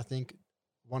I think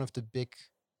one of the big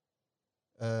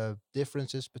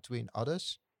differences between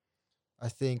others. I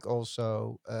think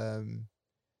also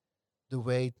the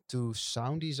way to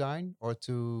sound design, or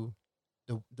to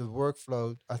the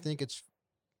workflow. I think it's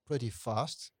pretty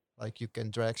fast. Like you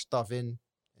can drag stuff in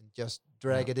and just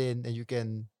yeah, drag it in, and you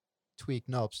can tweak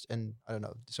knobs, and I don't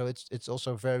know. So it's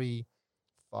also very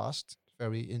fast,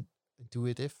 very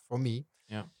intuitive for me.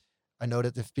 Yeah. I know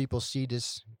that if people see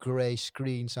this gray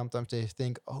screen, sometimes they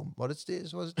think, "Oh, what is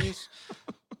this? What is this?"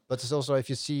 But it's also if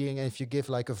you're seeing, if you give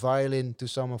like a violin to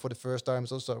someone for the first time,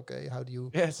 it's also okay. How do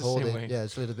you Yeah, it's the hold same it? way. Yeah,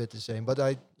 it's a little bit the same. But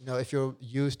if you're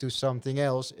used to something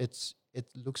else, it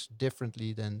looks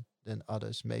differently than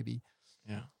others maybe.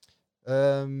 Yeah.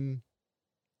 Um,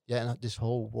 yeah, and this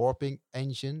whole warping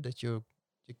engine that you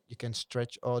can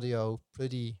stretch audio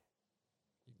pretty.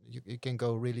 You can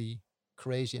go really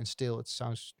crazy and still it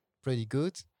sounds pretty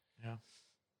good. Yeah.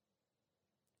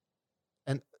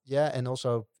 And yeah, and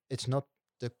also it's not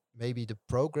the maybe the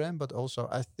program, but also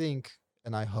I think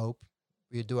and I hope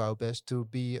we do our best to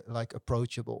be like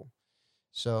approachable.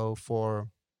 So for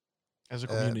As a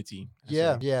uh, community.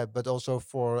 yeah, but also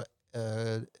for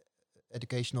uh,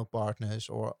 educational partners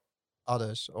or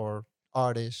others or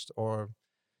artists or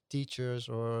teachers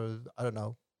or I don't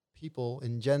know people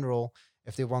in general,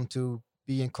 if they want to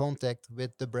be in contact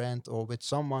with the brand or with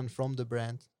someone from the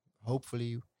brand,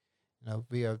 hopefully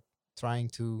we are trying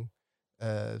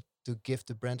uh, to give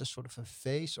the brand a sort of a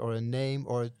face or a name,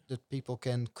 or that people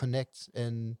can connect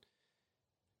and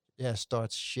yeah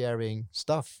start sharing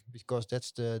stuff, because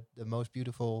that's the most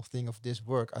beautiful thing of this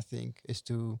work, I think, is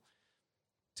to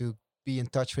be in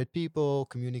touch with people,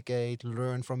 communicate,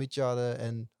 learn from each other,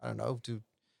 and I don't know, to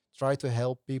try to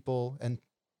help people. And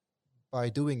by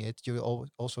doing it, you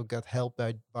also get help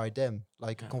by them,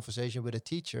 like a Yeah. conversation with a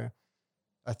teacher.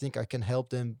 I think I can help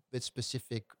them with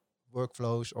specific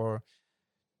workflows, or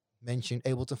mention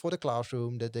Ableton for the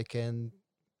classroom, that they can,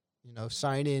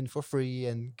 sign in for free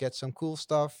and get some cool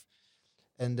stuff.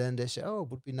 And then they say, oh, it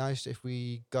would be nice if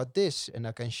we got this, and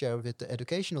I can share with the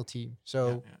educational team. Yeah. So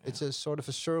Yeah. Yeah. it's a sort of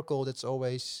a circle that's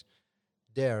always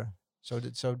there. So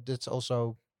that's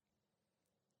also,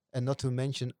 and not to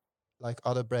mention like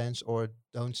other brands, or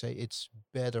don't say it's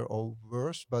better or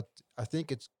worse, but I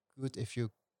think it's good if you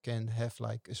can have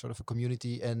like a sort of a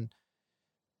community, and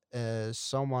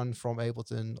someone from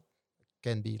Ableton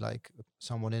can be like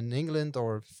someone in England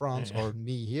or Yeah. France Yeah. or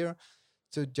me here,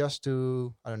 to just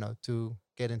to I don't know, to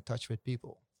get in touch with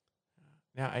people.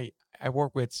 Yeah, I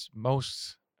work with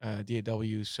most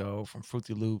DAWs, so from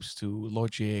Fruity Loops to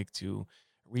Logic to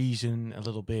Reason a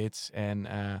little bit, and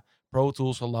Pro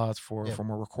Tools a lot Yeah. for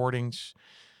more recordings.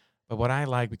 But what I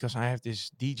like, because I have this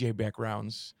DJ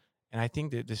backgrounds, and I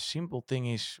think that the simple thing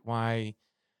is why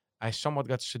I somewhat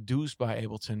got seduced by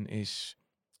Ableton is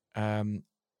um,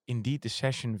 indeed the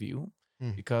session view,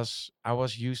 Mm. because I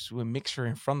was used to a mixer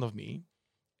in front of me,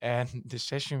 and the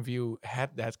session view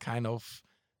had that kind of,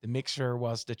 the mixer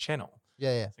was the channel.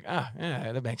 Yeah, yeah. It's like,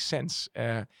 yeah, that makes sense.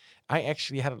 I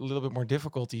actually had a little bit more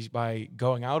difficulties by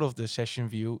going out of the session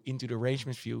view into the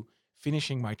arrangement view,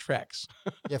 finishing my tracks.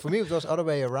 Yeah, for me it was other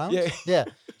way around. Yeah. Yeah.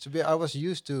 I was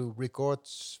used to record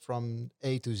from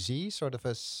A to Z, sort of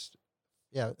as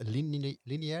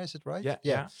linear, is it right? Yeah,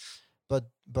 Yeah. yeah.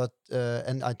 But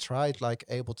and I tried like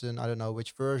Ableton, I don't know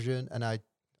which version, and I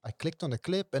clicked on the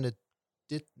clip and it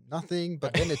did nothing,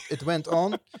 but then it went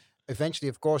on. Eventually,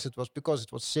 of course, it was because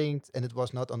it was synced and it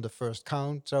was not on the first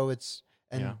count. So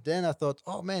Yeah. then I thought,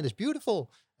 oh man, it's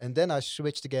beautiful. And then I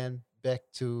switched again back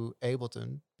to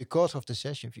Ableton because of the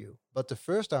session view. But the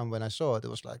first time when I saw it, it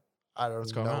was like, I don't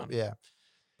What's going know. on? Yeah.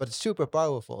 But it's super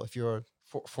powerful if you're,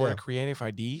 For Yeah. a creative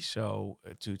ID, so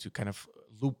to kind of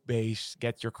loop base,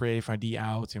 get your creative ID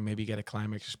out and maybe get a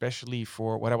climax, especially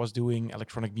for what I was doing,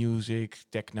 electronic music,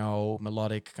 techno,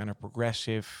 melodic, kind of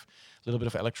progressive, a little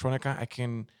bit of electronica. I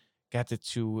can get it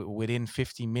to within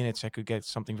 15 minutes. I could get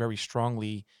something very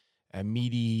strongly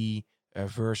MIDI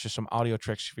versus some audio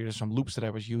tracks, versus some loops that I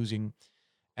was using.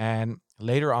 And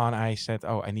later on, I said,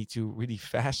 oh, I need to really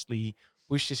fastly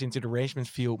push this into the arrangement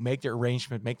field, make the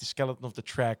arrangement, make the skeleton of the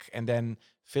track, and then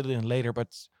fill it in later. But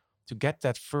to get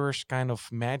that first kind of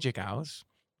magic out,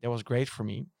 that was great for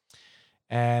me.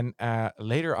 And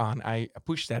later on, I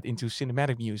pushed that into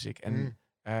cinematic music. And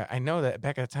I know that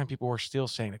back at the time, people were still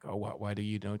saying, like, oh, why do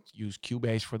you don't use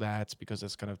Cubase for that? Because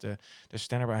that's kind of the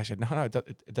standard. But I said, no,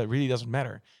 that really doesn't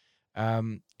matter.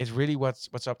 It's really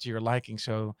what's up to your liking.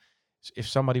 So if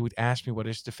somebody would ask me what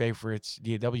is the favorite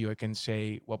DAW, I can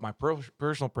say what my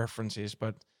personal preference is.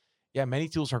 But yeah, many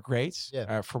tools are great.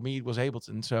 Yeah. For me, it was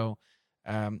Ableton. So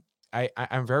um,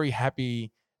 I'm very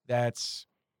happy that,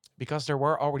 because there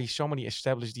were already so many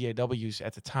established DAWs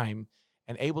at the time,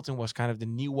 and Ableton was kind of the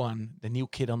new one, the new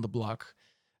kid on the block.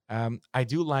 I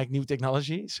do like new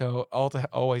technology. So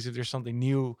always, if there's something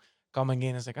new coming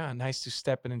in, it's like, nice to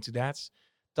step into that.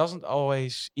 Doesn't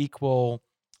always equal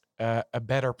a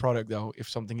better product, though, if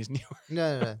something is new.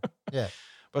 No. Yeah.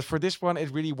 But for this one,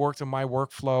 it really worked on my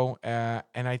workflow,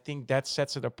 and I think that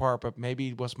sets it apart. But maybe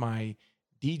it was my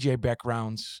DJ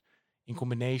backgrounds in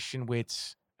combination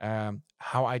with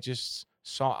how I just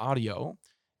saw audio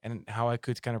and how I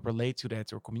could kind of relate to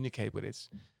that or communicate with it.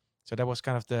 So that was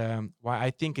kind of the why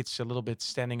I think it's a little bit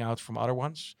standing out from other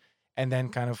ones. And then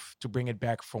kind of to bring it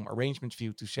back from arrangement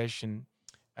view to session,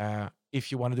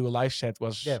 if you want to do a live set,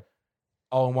 was Yeah,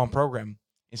 all in one program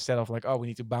instead of like, oh, we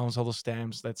need to bounce all the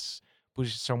stamps. Let's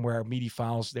push it somewhere, MIDI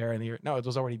files there and here. No, it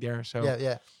was already there. So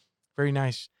yeah. very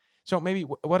nice. So maybe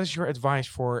what is your advice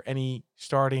for any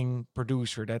starting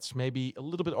producer that's maybe a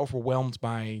little bit overwhelmed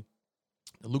by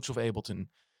the looks of Ableton?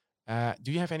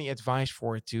 Do you have any advice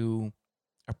for it to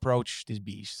approach this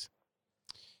beast?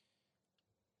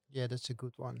 Yeah, that's a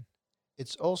good one.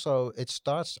 It's also, it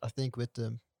starts, I think, with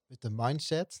the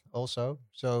mindset also.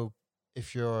 So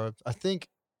if you're, I think,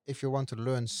 if you want to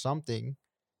learn something,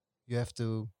 you have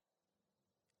to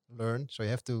learn. So you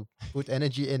have to put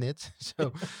energy in it.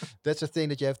 So that's a thing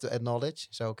that you have to acknowledge.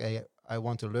 So okay, I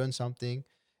want to learn something.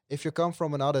 If you come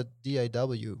from another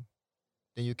DAW,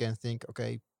 then you can think,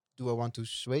 okay, do I want to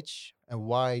switch, and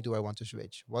why do I want to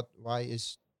switch? Why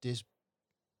is this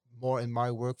more in my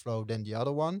workflow than the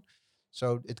other one?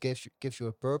 So it gives you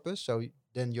a purpose. So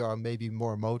then you are maybe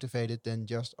more motivated than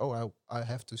just, oh, I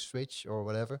have to switch or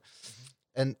whatever. Mhm.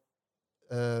 And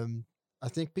um, I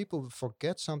think people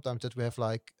forget sometimes that we have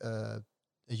like a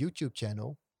YouTube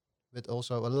channel with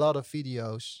also a lot of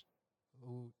videos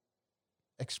who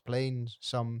explain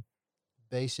some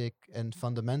basic and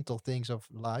fundamental things of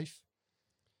life.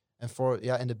 And for,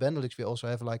 yeah, in the Benelux, we also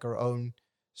have like our own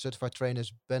certified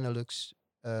trainers Benelux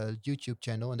YouTube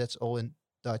channel, and that's all in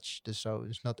Dutch. So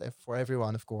it's not for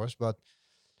everyone, of course, but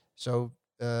so.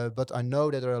 But I know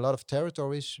that there are a lot of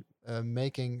territories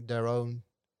making their own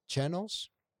channels,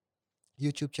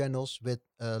 YouTube channels with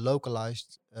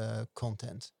localized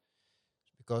content,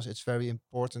 because it's very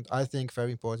important. I think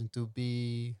very important to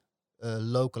be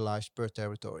localized per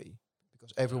territory,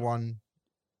 because Yeah. everyone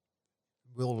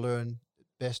will learn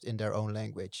best in their own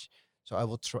language. So I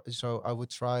will try. So I would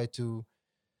try to,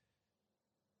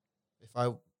 if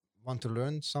I want to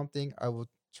learn something, I would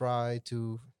try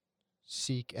to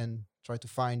seek and try to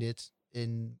find it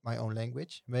in my own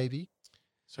language, maybe.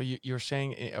 So you're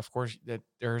saying, of course, that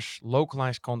there's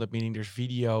localized content, meaning there's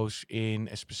videos in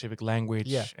a specific Yeah,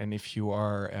 language, and if you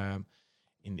are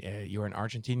you're in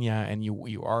Argentina and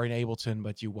you are in Ableton,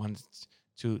 but you want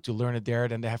to learn it there,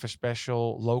 then they have a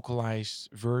special localized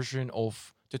version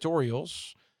of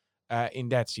tutorials in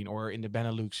that scene, or in the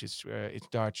Benelux, it's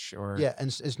Dutch, or yeah, and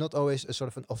it's not always a sort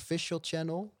of an official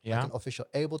channel, like yeah. an official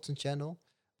Ableton channel,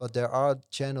 but there are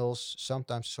channels,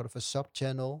 sometimes sort of a sub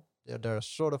channel. They're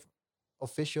sort of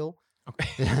official. Okay,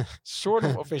 Yeah, sort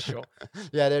of official,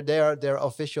 yeah, they're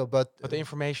official, but but the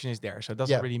information is there, so it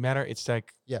doesn't yeah, really matter. It's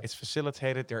like yeah, it's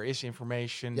facilitated. There is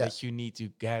information yeah, that you need to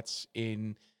get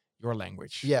in your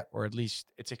language, yeah, or at least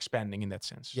it's expanding in that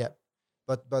sense. yeah.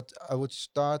 But I would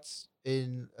start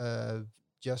in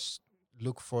just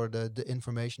look for the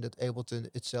information that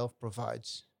Ableton itself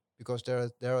provides, because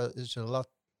is a lot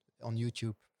on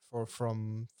YouTube for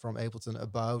from Ableton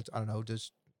about, I don't know,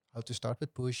 this, how to start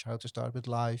with push, how to start with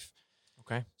live.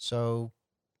 Okay. So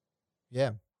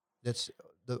yeah, that's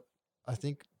the, I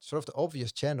think, sort of the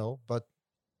obvious channel, but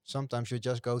sometimes you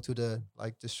just go to the,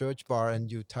 like, the search bar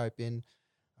and you type in,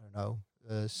 I don't know,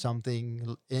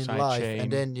 something in live, and Sidechain.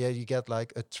 then yeah, you get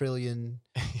like a trillion.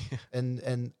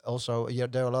 And also, yeah,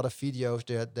 there are a lot of videos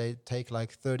that they take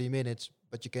like 30 minutes,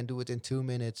 but you can do it in 2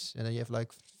 minutes, and then you have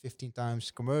like 15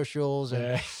 times commercials and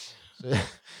Yeah. so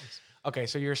Okay,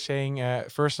 so you're saying,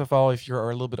 first of all, if you're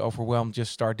a little bit overwhelmed,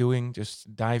 just start doing,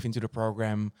 just dive into the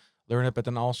program, learn it. But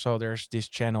then also there's these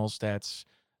channels that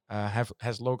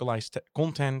has localized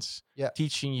content yeah,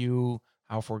 teaching you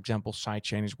how, for example,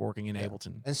 sidechain is working in yeah,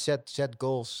 Ableton. and set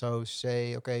goals. So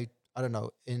say, okay, I don't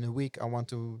know, in a week I want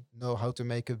to know how to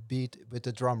make a beat with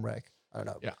the drum rack, I don't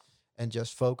know, Yeah. and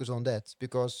just focus on that,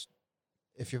 because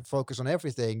if you focus on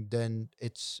everything, then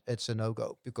it's a no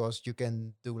go, because you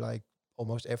can do like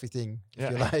almost everything if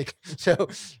Yeah. you like. So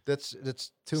that's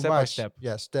too Step by much. step.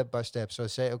 Yeah, step by step. So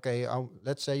say, okay,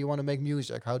 let's say you want to make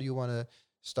music. How do you want to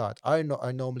start? I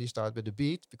normally start with the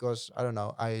beat, because I don't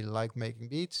know, I like making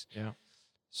beats. Yeah.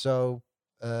 So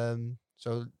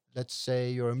so let's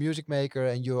say you're a music maker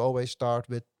and you always start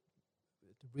with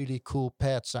really cool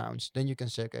pad sounds. Then you can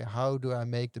say, okay, how do I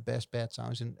make the best pad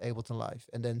sounds in Ableton Live?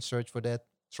 And then search for that,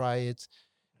 try it,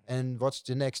 and what's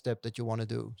the next step that you want to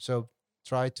do. So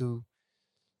try to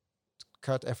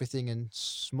cut everything in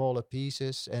smaller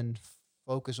pieces and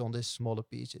focus on these smaller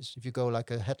pieces. If you go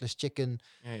like a headless chicken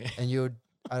Yeah. Yeah. and you're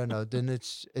I don't know. Then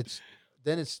it's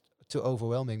too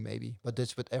overwhelming maybe. But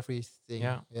that's with everything.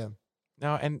 Yeah. Yeah.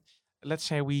 Now, and let's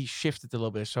say we shifted a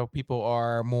little bit, so people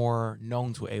are more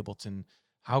known to Ableton.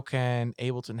 How can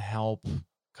Ableton help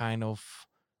kind of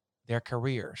their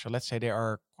career? So let's say they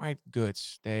are quite good.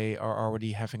 They are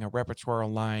already having a repertoire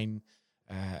online.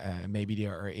 Maybe they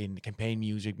are in campaign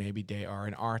music. Maybe they are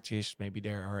an artist. Maybe they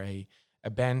are a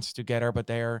band together. But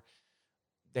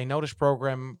they know this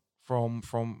program from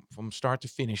start to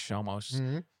finish almost.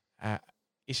 Hmm. Uh,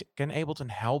 can Ableton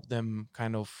help them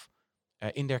kind of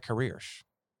in their careers?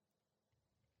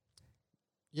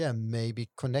 Yeah, maybe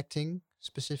connecting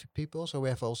specific people. So we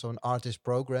have also an artist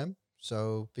program.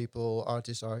 So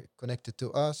artists are connected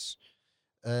to us.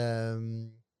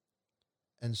 Um,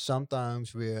 and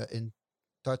sometimes we're in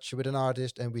touch with an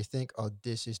artist and we think, oh,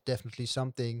 this is definitely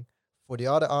something for the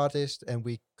other artist. And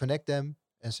we connect them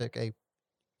and say, okay,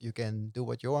 you can do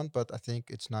what you want, but I think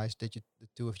it's nice that the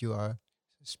two of you are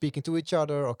speaking to each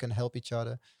other or can help each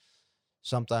other.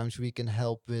 Sometimes we can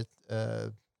help with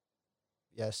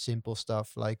yeah, simple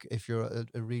stuff, like if you're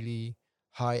a really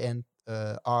high end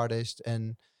artist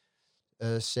and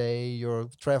say you're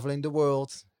traveling the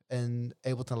world and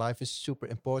Ableton Live is super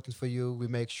important for you, we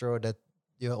make sure that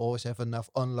you always have enough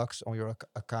unlocks on your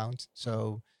account. Mm.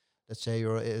 So let's say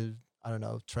you're I don't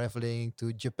know, traveling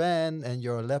to Japan and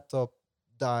your laptop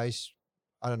dies,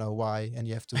 I don't know why, and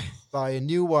you have to buy a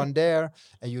new one there,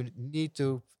 and you need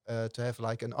to have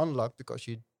like an unlock because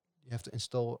you have to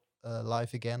install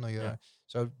live again on Yeah. your.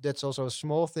 So that's also a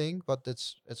small thing, but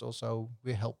it's also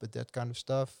we help with that kind of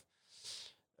stuff.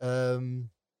 Um,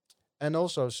 and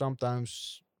also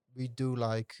sometimes we do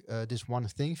like this one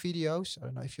thing videos. I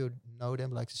don't know if you know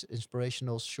them, like this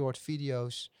inspirational short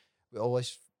videos. We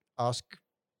always ask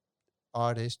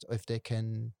artists if they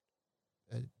can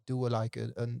do like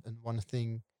an one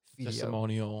thing video.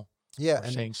 Testimonial Yeah, or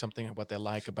and saying something what they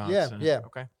like about. yeah.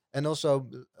 Okay. And also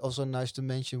nice to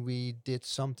mention we did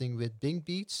something with Bing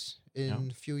Beats Yeah. in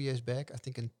a few years back. I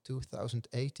think in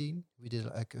 2018 we did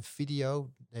like a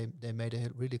video. They made a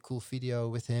really cool video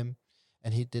with him,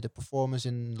 and he did a performance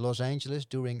in Los Angeles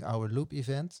during our Loop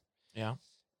event. Yeah.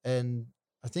 And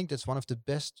I think that's one of the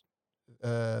best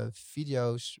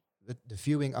videos with the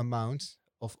viewing amount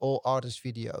of all artist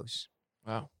videos.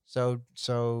 Wow.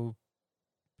 So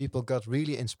people got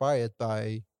really inspired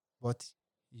by what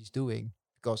he's doing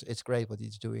because it's great what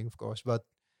he's doing, of course. But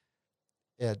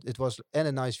yeah, it was and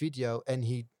a nice video, and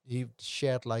he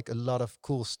shared like a lot of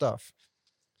cool stuff.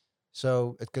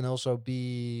 So it can also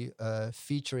be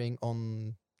featuring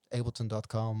on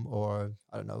Ableton.com, or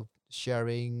I don't know,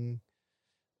 sharing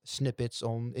snippets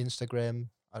on Instagram.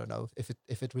 I don't know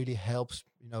if it really helps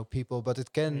people, but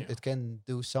it can Yeah. it can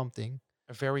do something.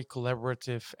 A very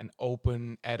collaborative and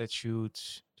open attitude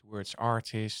towards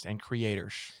artists and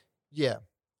creators. Yeah,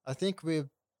 I think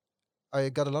I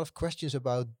got a lot of questions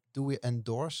about, do we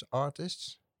endorse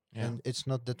artists? Yeah. And it's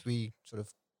not that we sort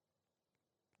of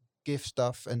give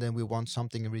stuff and then we want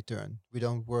something in return. We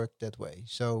don't work that way.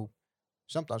 So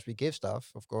sometimes we give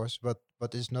stuff, of course,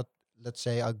 but it's not. Let's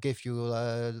say I'll give you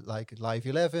like Live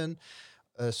 11,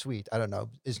 sweet. I don't know.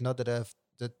 It's not that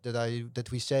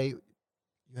that we say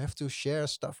you have to share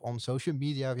stuff on social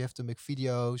media. We have to make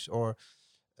videos, or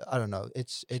I don't know.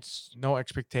 It's No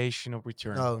expectation of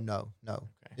return. no.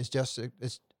 Okay. It's just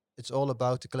it's all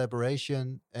about the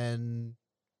collaboration, and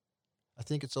I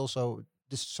think it's also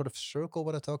this sort of circle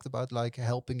what I talked about, like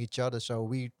helping each other. So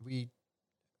we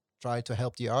try to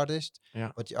help the artist,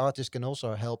 Yeah. but the artist can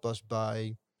also help us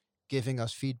by giving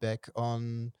us feedback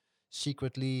on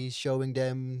secretly showing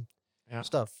them Yeah.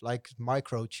 stuff like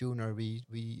micro tuner. We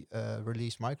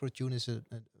released micro tune is a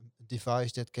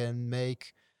device that can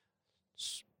make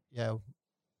yeah,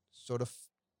 sort of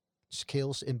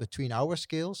scales in between our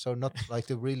scales, so not like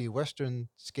the really western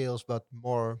scales, but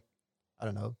more, I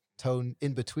don't know, tone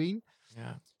in between.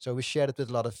 Yeah. So we shared it with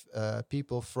a lot of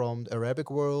people from the Arabic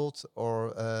world,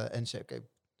 or and say, okay,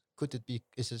 could it be?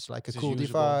 Is this like a Is this cool usable?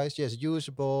 device? Yes,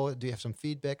 usable. Do you have some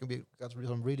feedback? And we got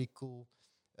some really cool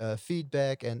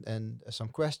feedback and some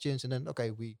questions, and then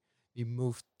okay, we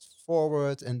moved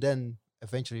forward, and then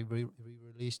eventually we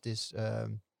released this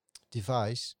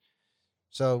device.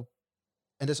 So,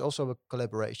 and there's also a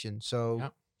collaboration. So Yeah.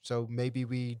 so maybe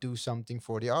we do something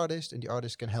for the artist, and the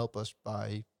artist can help us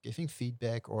by giving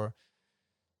feedback, or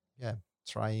yeah,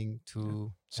 trying Yeah.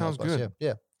 to Sounds help us. Yeah, good.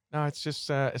 yeah, No, it's just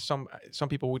some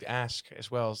people would ask as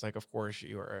well. It's like, of course,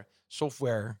 you're a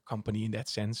software company in that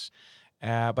sense,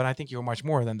 but I think you're much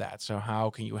more than that. So how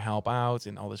can you help out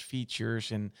in all these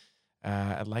features? And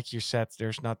like you said,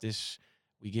 there's not this.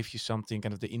 We give you something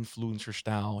kind of the influencer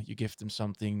style. You give them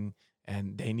something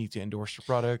and they need to endorse your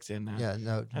product. And Yeah,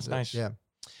 no, that's nice. Yeah,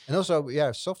 and also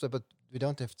software, but we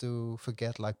don't have to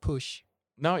forget like push.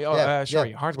 No,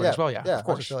 sorry, hardware as well. Yeah, of hardware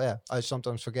course. as well, yeah. I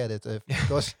sometimes forget it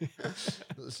because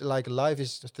it's like live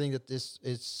is the thing that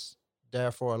is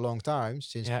there for a long time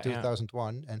since Yeah,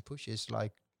 2001, and push is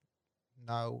like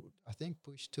now I think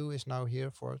push 2 is now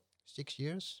here for 6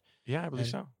 years. Yeah, I believe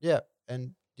And so. yeah,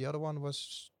 and the other one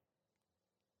was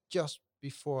just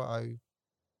before I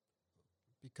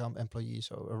become employee,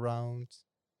 so around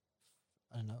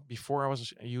I don't know. Before I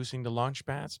was using the launch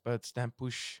pads, but then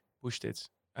pushed it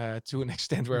to an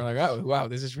extent where I'm like, oh wow,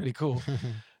 this is really cool.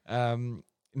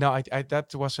 No, I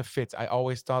that was a fit. I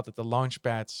always thought that the launch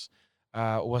pads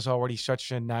was already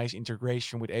such a nice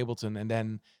integration with Ableton, and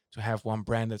then to have one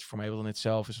branded from Ableton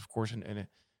itself is of course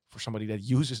for somebody that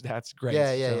uses that's great.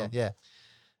 Yeah.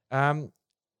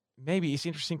 Maybe it's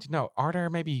interesting to know. Are there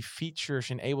maybe features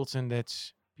in Ableton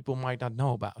that people might not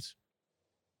know about,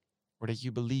 or that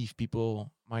you believe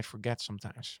people might forget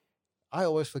sometimes? I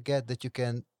always forget that you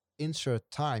can insert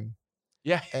time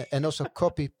Yeah, and also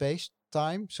copy paste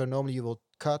time. So normally you will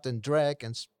cut and drag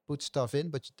and put stuff in,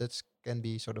 but that can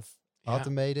be sort of yeah.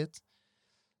 automated.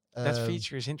 That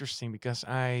feature is interesting because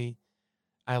I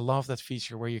love that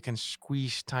feature where you can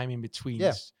squeeze time in between.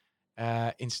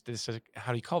 Yeah. Instead,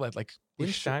 how do you call that? Like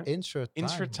push time?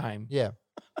 Insert time. Yeah.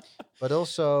 But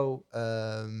also,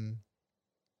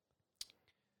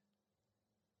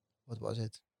 what was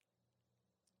it?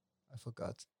 I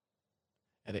forgot.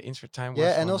 And the insert time was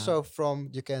Yeah, and also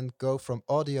you can go from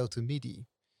audio to MIDI.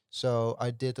 So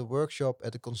I did a workshop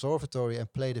at the conservatory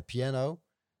and played the piano,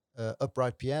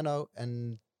 upright piano,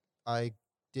 and I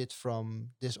did from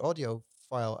this audio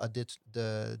file, I did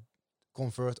the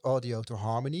convert audio to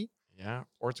harmony. Yeah,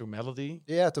 or to melody.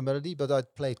 Yeah, to melody, but I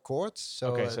played chords.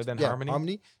 So okay, so then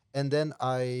harmony, and then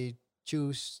I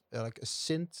choose like a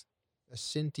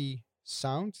synthy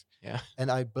sound. Yeah,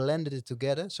 and I blended it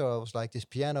together. So I was like this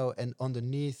piano, and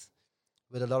underneath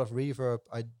with a lot of reverb,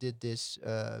 I did this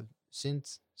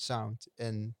synth sound,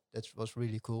 and that was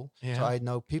really cool. Yeah. So I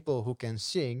know people who can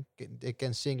sing; they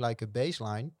can sing like a bass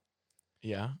line.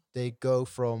 Yeah, they go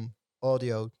from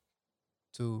audio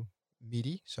to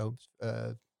MIDI, so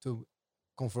to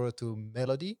convert to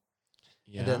melody,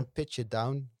 and then pitch it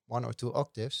down 1 or 2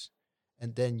 octaves,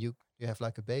 and then you have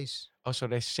like a bass. Oh, so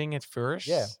they sing it first.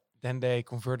 Yeah. Then they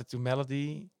convert it to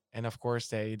melody, and of course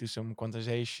they do some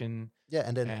quantization. Yeah,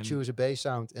 and then choose a bass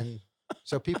sound, and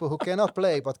so people who cannot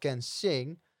play but can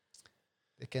sing,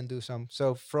 they can do some.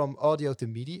 So from audio to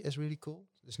MIDI is really cool.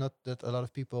 It's not that a lot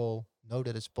of people know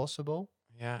that it's possible.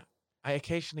 Yeah, I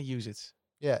occasionally use it.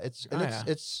 Yeah,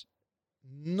 it's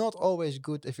not always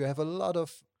good if you have a lot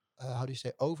of how do you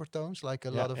say, overtones, like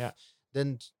a lot of.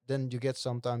 Then you get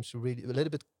sometimes really a little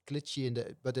bit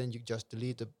glitchy but then you just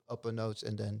delete the upper notes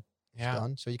and then it's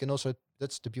done. So you can also,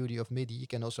 that's the beauty of MIDI, you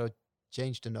can also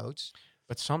change the notes.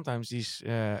 But sometimes these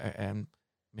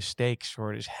mistakes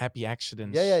or these happy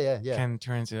accidents can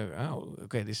turn into, oh,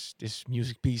 okay, this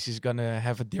music piece is gonna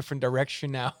have a different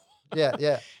direction now.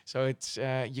 Yeah. So it's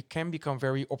you can become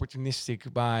very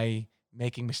opportunistic by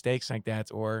making mistakes like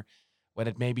that, or when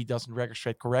it maybe doesn't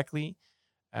register correctly.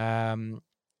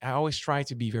 I always try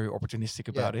to be very opportunistic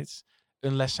about it,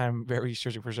 unless I'm very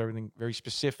searching for something very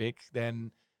specific.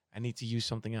 Then I need to use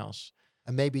something else.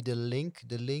 And maybe the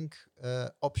link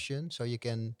option, so you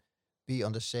can be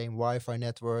on the same Wi-Fi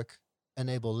network,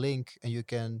 enable link, and you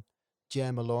can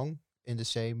jam along in the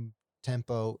same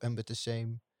tempo and with the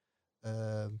same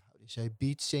how do you say,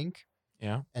 beat sync.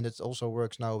 Yeah, and it also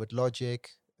works now with Logic.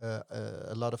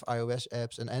 A lot of iOS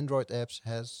apps and Android apps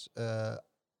has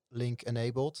link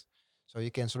enabled, so you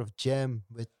can sort of jam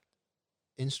with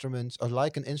instruments, or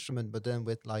like an instrument, but then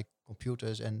with like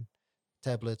computers and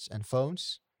tablets and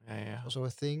phones. Yeah. Also a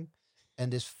thing.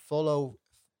 And this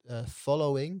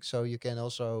following, so you can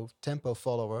also tempo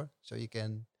follower, so you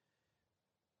can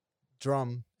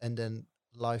drum and then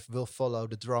live will follow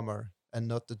the drummer and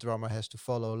not the drummer has to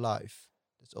follow live.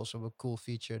 That's also a cool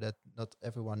feature that not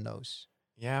everyone knows.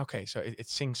 Yeah, okay. So it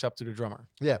syncs up to the drummer.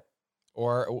 Yeah.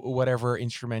 Or whatever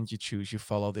instrument you choose, you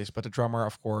follow this. But the drummer,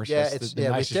 of course, has the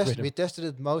nicest rhythm. We tested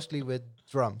it mostly with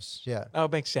drums. Yeah. Oh,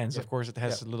 it makes sense. Yeah. Of course, it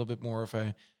has a little bit more of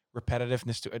a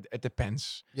repetitiveness to it. It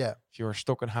depends. Yeah. If you're a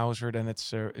Stockenhauser, then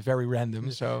it's very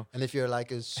random. So. And if you're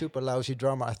like a super lousy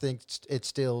drummer, I think it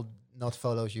still not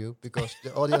follows you, because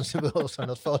the audience will also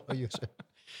not follow you. So.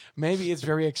 Maybe it's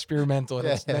very experimental and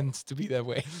it's meant to be that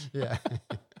way. Yeah.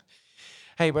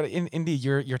 Hey, but indeed,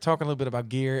 you're talking a little bit about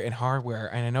gear and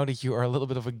hardware, and I know that you are a little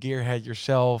bit of a gearhead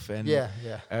yourself, and Yeah,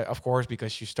 yeah, of course,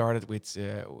 because you started with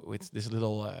this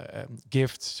little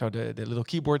gift, so the little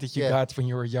keyboard that you yeah. got when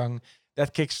you were young,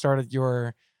 that kickstarted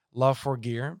your love for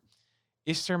gear.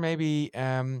 Is there maybe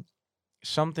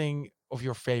something of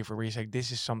your favorite where you say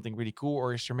this is something really cool,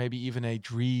 or is there maybe even a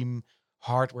dream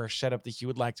hardware setup that you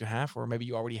would like to have, or maybe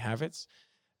you already have it?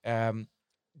 Um,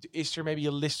 is there maybe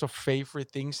a list of favorite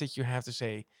things that you have to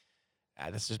say? Ah,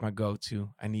 that's just my go-to.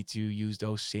 I need to use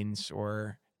those synths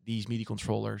or these MIDI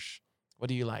controllers. What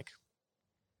do you like?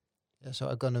 Yeah, so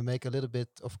I'm gonna make a little bit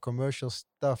of commercial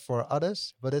stuff for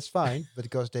others, but it's fine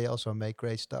because they also make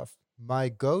great stuff. My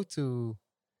go-to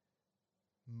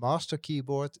master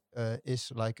keyboard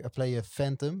is like I play a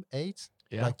Phantom 8,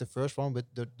 Yeah, like the first one with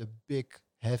the big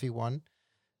heavy one.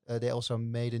 They also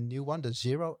made a new one, the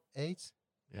Zero 8,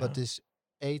 but yeah, this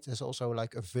 8 is also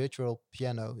like a virtual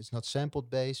piano. It's not sampled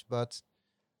bass, but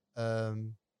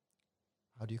um,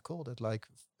 how do you call that?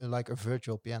 Like a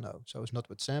virtual piano. So it's not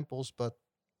with samples, but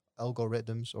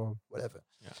algorithms or whatever.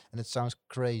 yeah. And it sounds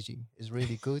crazy. It's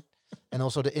really good. And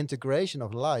also the integration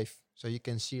of live. So you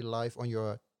can see live on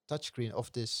your touchscreen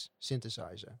of this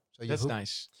synthesizer. So you That's hook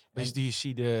nice. But and do you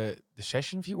see the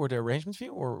session view or the arrangement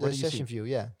view, or what the do you session see? view,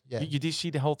 yeah, yeah, You do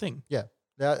see the whole thing. yeah.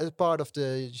 Yeah, it's part of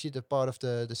the you see the part of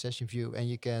the session view, and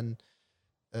you can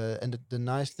and the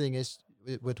nice thing is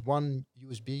with one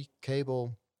USB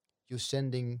cable, you're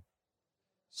sending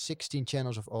 16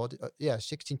 channels of audio. Yeah,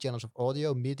 16 channels of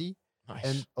audio MIDI, and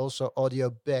Nice, also audio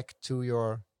back to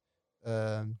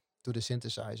the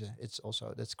synthesizer. It's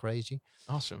also that's crazy.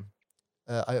 awesome.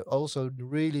 I also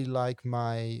really like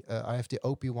my. I have the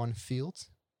OP1 Field,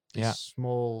 this Yeah,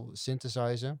 small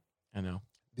synthesizer, I know.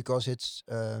 because it's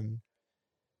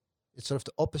sort of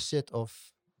the opposite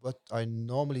of what I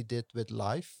normally did with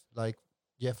live. Like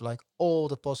you have like all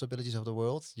the possibilities of the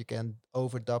world. You can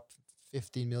overdub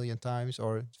 15 million times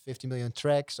or 50 million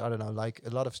tracks. I don't know, like a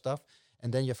lot of stuff.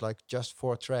 And then you have like just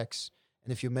 4 tracks.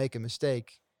 And if you make a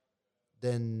mistake,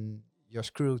 then you're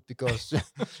screwed because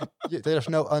there's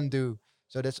no undo.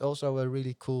 So that's also a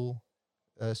really cool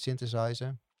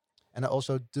synthesizer. And I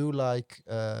also do like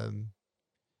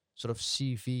sort of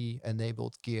CV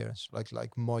enabled gears,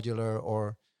 like modular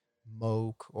or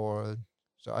Moog or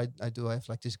so. I do have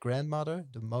like this grandmother,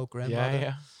 the Moog Yeah, grandmother,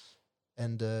 yeah.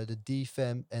 and the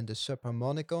DFM and the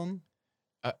subharmonicon.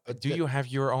 But Do you have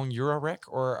your own Eurorack,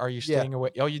 or are you yeah, staying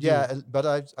away? Oh, you yeah. do. But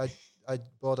I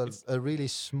bought It's a really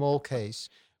small case,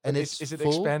 but and it's is it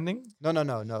full. expanding? No, no,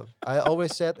 no, no. I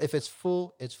always said if it's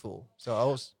full, it's full. So I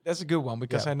was That's a good one yeah,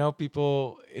 because I know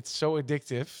people. It's so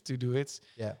addictive to do it.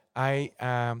 yeah. I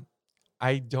um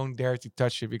I don't dare to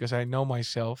touch it because I know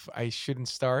myself. I shouldn't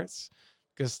start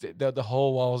because the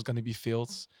whole wall is going to be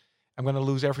filled. I'm going to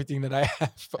lose everything that I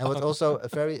have. And what also a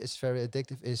very is very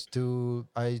addictive is to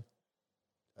I'm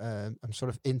sort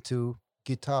of into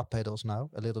guitar pedals now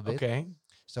a little bit. Okay.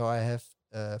 So I have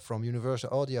from Universal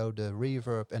Audio the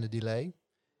reverb and the delay.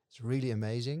 It's really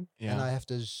amazing. And Yeah. I have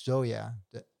the Zoya,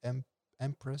 the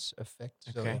Empress effect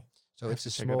Okay. Zoya. So I have it's to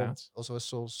a check it small, out. also a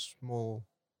small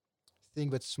thing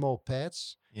with small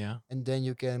pads, Yeah. and then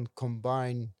you can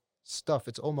combine stuff.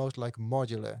 It's almost like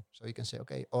modular. So you can say,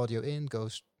 okay, audio in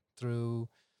goes through,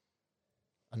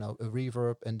 I know, a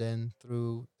reverb, and then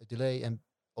through a delay and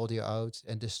audio out,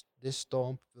 and this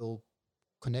stomp will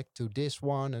connect to this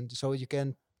one, and so you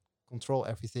can control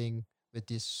everything with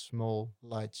these small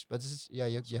lights. But this is, yeah,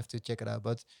 you have to check it out.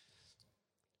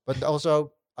 But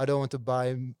also I don't want to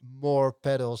buy more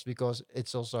pedals because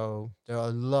it's also there are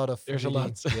a lot of There's a really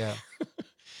lot. yeah.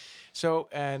 So,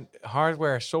 and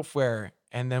hardware, software,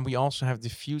 and then we also have the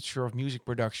future of music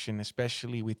production,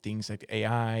 especially with things like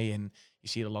AI, and you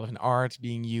see it a lot in art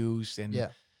being used. And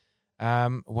Yeah,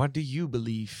 what do you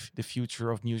believe the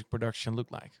future of music production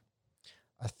look like?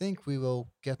 I think we will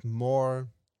get more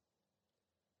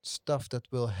stuff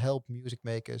that will help music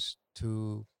makers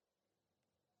to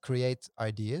create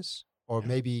ideas, or Yeah,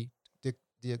 maybe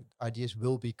the ideas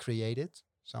will be created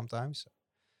sometimes.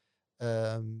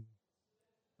 Um,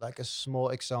 like a small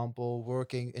example,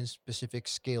 working in specific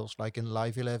scales. Like in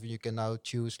Live 11, you can now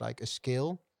choose like a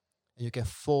scale, and you can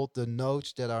fold the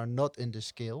notes that are not in the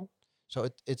scale. So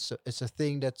it's a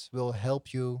thing that will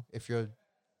help you if you're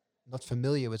not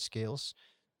familiar with scales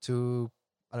to,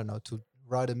 I don't know, to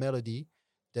write a melody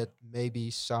that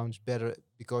maybe sounds better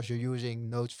because you're using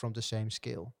notes from the same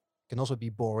scale. Can also be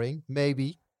boring,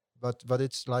 maybe, but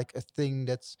it's like a thing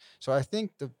that's. So I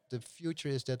think the future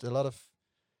is that a lot of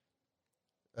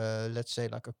let's say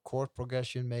like a chord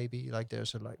progression, maybe like there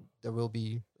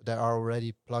are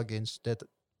already plugins that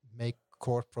make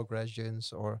chord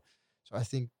progressions, or So I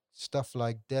think stuff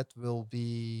like that will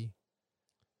be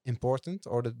important,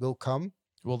 or that will come.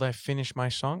 Will they finish my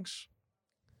songs?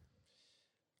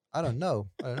 I don't know.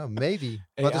 I don't know. Maybe,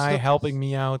 but it's AI not. helping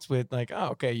me out with like, oh,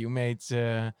 okay, you made,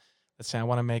 let's say I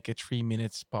want to make a 3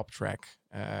 minutes pop track,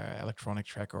 electronic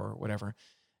track or whatever,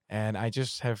 and I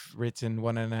just have written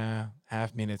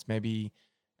 1.5 minutes. Maybe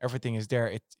everything is there.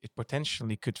 It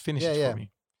potentially could finish Yeah, it for yeah.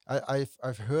 me.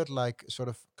 I've heard like sort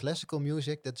of classical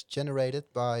music that's generated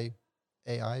by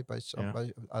AI, by Yeah,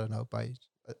 I don't know, by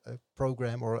a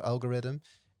program or algorithm,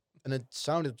 and it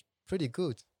sounded pretty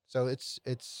good. So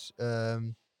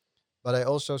but I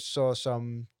also saw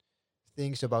some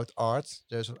things about art.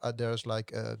 There's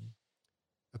like a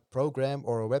program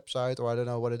or a website, or I don't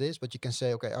know what it is, but you can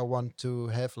say, okay, I want to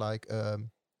have like a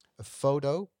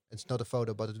photo. It's not a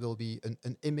photo, but it will be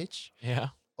an image yeah,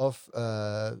 of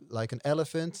like an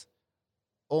elephant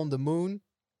on the moon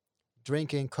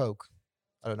drinking Coke.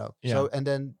 I don't know. yeah. So and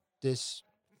then this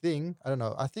thing, I don't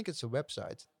know. I think it's a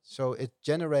website. So it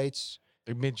generates.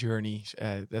 The Mid Journey.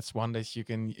 That's one that you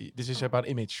can. This is about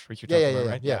image, what you're Yeah, yeah, talking yeah, about,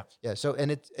 yeah, right? yeah, Yeah, yeah. So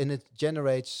and it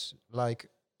generates like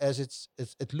as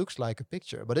it looks like a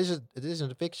picture, but it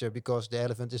isn't a picture because the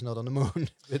elephant is not on the moon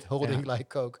with yeah. holding like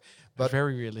Coke. But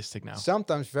Very realistic now.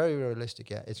 sometimes very realistic.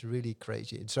 Yeah, it's really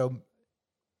crazy. And so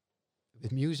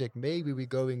with music, maybe we're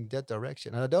going that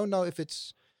direction, and I don't know if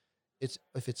it's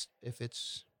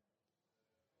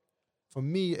for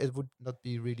me, it would not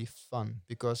be really fun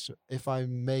because if I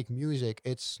make music,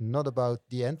 it's not about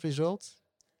the end result.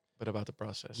 But about the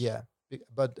process. Yeah,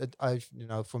 but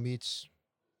for me, it's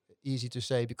easy to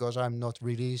say because I'm not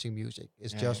releasing music.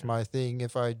 It's Yeah, just yeah, my thing.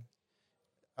 If I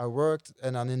worked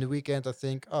and then in the weekend I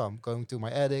think, oh, I'm going to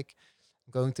my attic,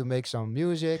 I'm going to make some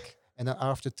music, and then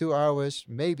after 2 hours,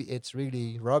 maybe it's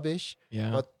really rubbish,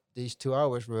 yeah, but these 2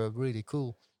 hours were really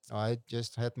cool. I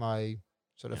just had my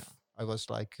sort of. yeah. I was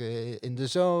like in the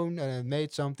zone and I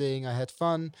made something. I had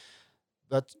fun,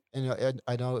 but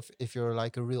I know if you're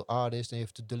like a real artist and you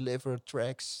have to deliver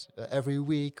tracks every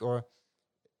week, or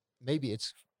maybe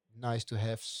it's nice to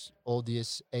have all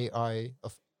this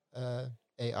uh,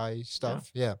 AI Yeah.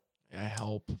 stuff. Yeah, Yeah,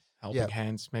 yeah, helping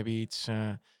hands. Maybe it's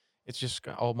just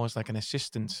almost like an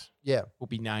assistant. yeah, Would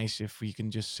be nice if we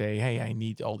can just say, hey, I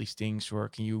need all these things, or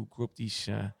can you group these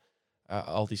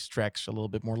all these tracks a little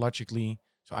bit more logically,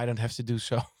 so I don't have to do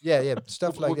so. yeah, yeah. would,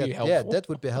 Stuff like would be that. Yeah, helpful. that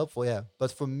would be helpful. Yeah,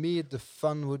 but for me, the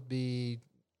fun would be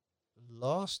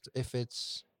lost if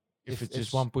it's If it's just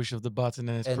it's one push of the button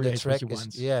and it and the creates what track you is,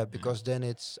 want. yeah, Yeah, because then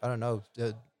it's, I don't know,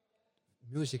 the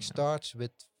music yeah, starts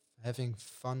with having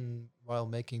fun while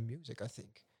making music, I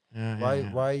think. yeah, yeah, why yeah.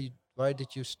 why why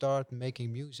did you start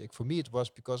making music? For me, it was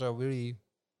because I really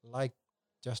like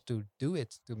just to do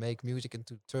it, to make music and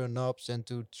to turn ups and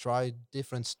to try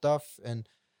different stuff, and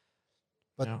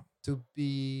but Yeah.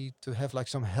 to have like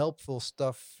some helpful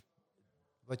stuff,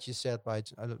 what you said,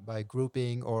 by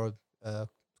grouping or uh,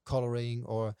 coloring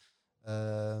or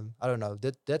I don't know,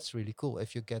 that's really cool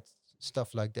if you get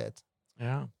stuff like that.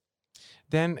 Yeah.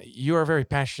 Then you are very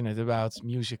passionate about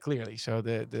music, clearly. So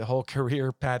the whole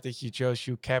career path that you chose,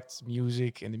 you kept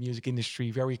music and the music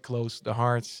industry very close to the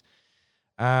heart.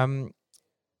 Um,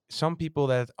 some people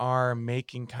that are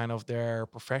making kind of their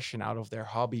profession out of their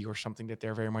hobby or something that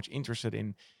they're very much interested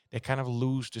in, they kind of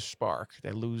lose the spark.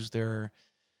 They lose their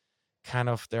kind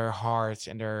of their heart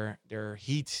and their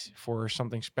heat for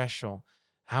something special.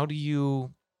 How do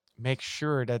you make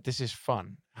sure that this is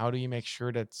fun? How do you make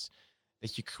sure that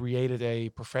you created a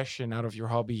profession out of your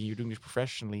hobby, you're doing this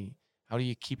professionally? How do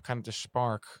you keep kind of the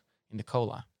spark in the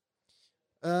cola?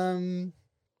 um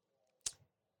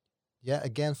yeah,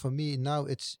 again, for me now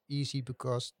it's easy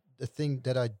because the thing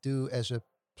that I do as a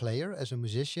player, as a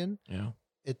musician, Yeah.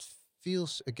 it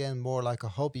feels again more like a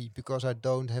hobby because I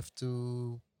don't have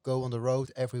to go on the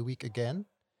road every week again,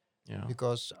 Yeah.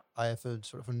 because I have a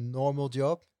sort of a normal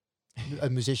job. A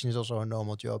musician is also a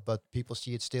normal job, but people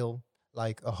see it still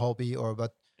like a hobby. Or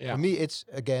but for Yeah. me, it's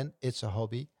a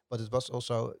hobby. But it was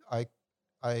also I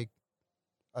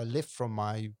I lived from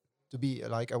my to be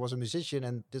like I was a musician,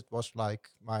 and this was like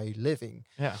my living.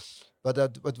 Yeah. But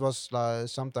that it was like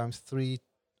sometimes 3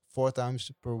 4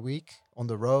 times per week on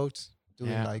the road,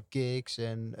 doing Yeah. like gigs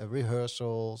and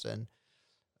rehearsals,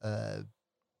 uh,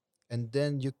 and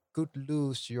then you could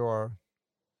lose your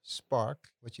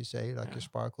spark, what you say, like Yeah. your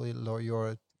sparkle, or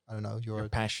your, I don't know, Your your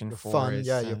passion your for fun, it,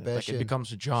 yeah, your like it passion,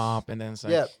 becomes a job, and then it's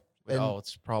like yeah, with and all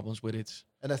its problems with it.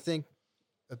 I think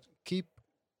keep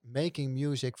making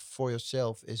music for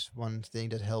yourself is one thing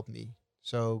that helped me.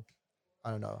 So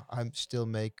I don't know, I'm still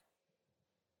make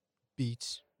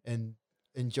beats and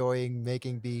enjoying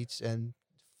making beats and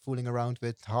fooling around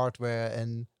with hardware,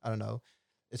 and I don't know.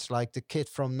 It's like the kid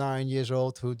from 9 years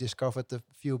old who discovered the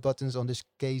few buttons on this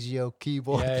Casio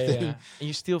keyboard Yeah, yeah, yeah. thing. And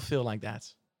you still feel like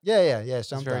that. Yeah, yeah, yeah. That's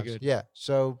very Sometimes, good. yeah.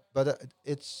 So, but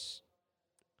it's.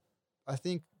 I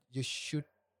think you should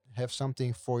have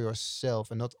something for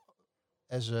yourself and not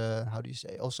as a, how do you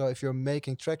say? Also, if you're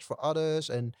making tracks for others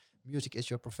and music is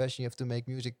your profession, you have to make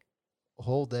music a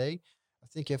whole day. I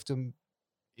think you have to,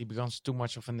 It becomes too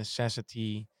much of a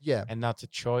necessity yeah, and not a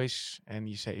choice. And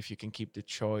you say if you can keep the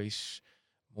choice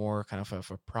more kind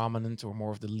of a prominent or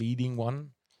more of the leading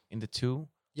one in the two,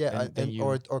 yeah, then and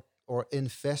you or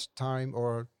invest time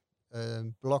or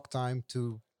block time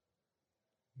to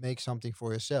make something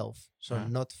for yourself. So yeah,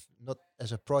 not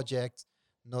as a project,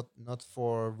 not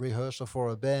for rehearsal for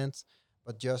a band,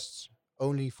 but just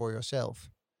only for yourself.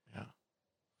 yeah.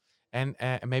 And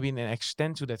maybe an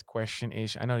extent to that question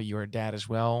is, I know you're a dad as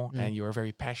well, Mm. and you're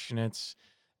very passionate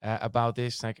about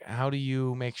this. Like, how do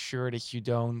you make sure that you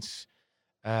don't?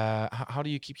 How do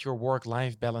you keep your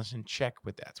work-life balance in check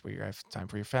with that, where you have time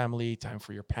for your family, time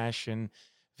for your passion,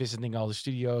 visiting all the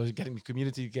studios, getting the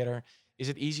community together? Is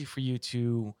it easy for you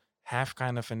to have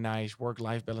kind of a nice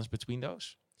work-life balance between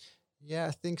those? Yeah,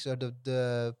 I think so.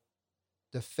 The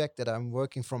fact that I'm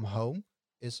working from home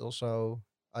is also,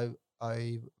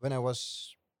 I when I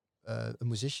was a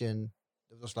musician,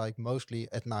 it was like mostly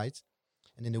at night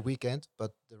and in the weekend,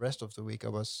 but the rest of the week I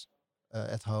was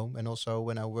at home. And also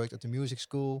when I worked at the music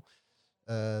school,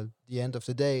 the end of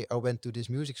the day I went to this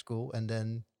music school and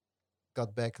then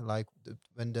got back like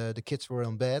when the kids were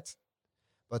in bed.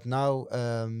 But now,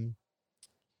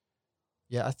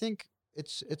 yeah, I think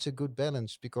it's a good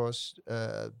balance because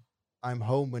I'm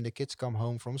home when the kids come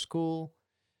home from school,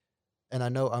 and I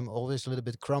know I'm always a little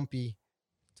bit grumpy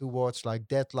towards like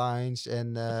deadlines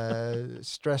and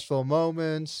stressful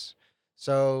moments.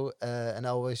 So and I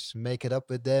always make it up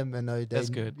with them, and That's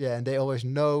good. yeah, and they always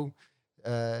know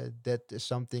that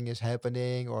something is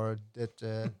happening or that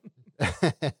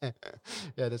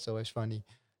yeah, that's always funny.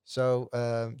 So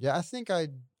yeah, I think I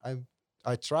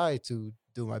I try to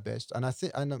do my best, and I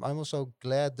think I'm also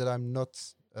glad that I'm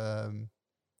not.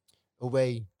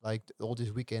 Away like all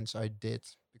these weekends I did,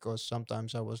 because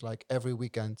sometimes I was like every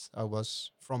weekend I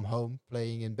was from home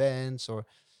playing in bands or,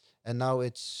 and now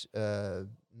it's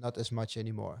not as much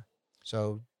anymore.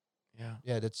 So Yeah.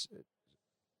 yeah, that's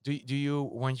Do you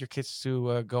want your kids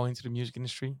to go into the music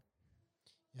industry?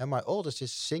 yeah. My oldest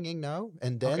is singing now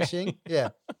and Okay. dancing.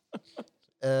 Yeah.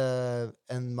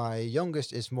 And my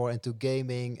youngest is more into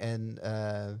gaming and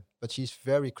but she's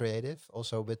very creative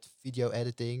also with video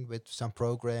editing with some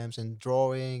programs and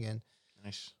drawing, and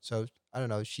Nice. so I don't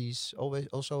know, she's always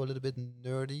also a little bit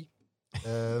nerdy,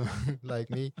 like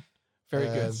me. Very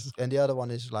good. And the other one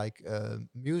is like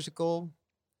musical.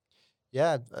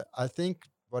 Yeah, I think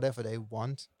whatever they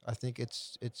want. I think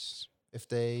it's if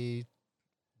they.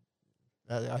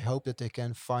 I hope that they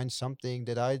can find something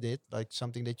that I did, like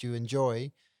something that you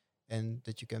enjoy, and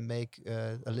that you can make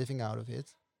a living out of it. Yeah.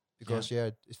 Because yeah,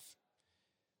 if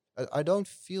I don't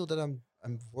feel that I'm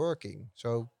working,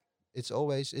 so it's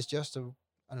just a,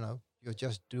 I don't know, you're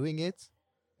just doing it,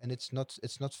 and it's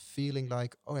not feeling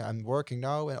like, oh yeah, I'm working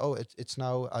now, and oh it's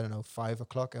now, I don't know, 5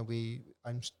 o'clock and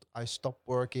I stop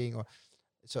working, or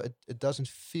so it doesn't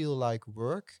feel like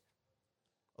work.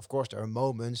 Of course there are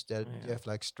moments that you Yeah. have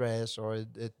like stress or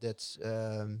that's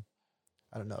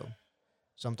I don't know,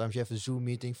 sometimes you have a Zoom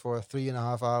meeting for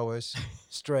 3.5 hours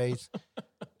straight.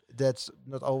 That's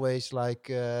not always like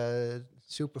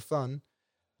super fun,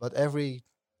 but every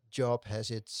job has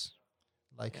its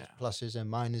like Yeah. pluses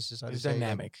and minuses, how to It's say them.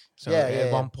 dynamic. So Yeah, at yeah,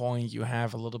 yeah. one point you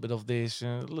have a little bit of this,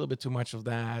 a little bit too much of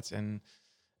that, and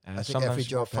I think every sometimes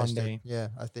it's more job has fun that. day. Yeah,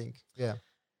 I think. Yeah.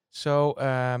 So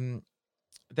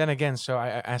then again, so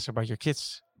I asked about your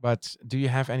kids, but do you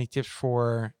have any tips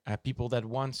for people that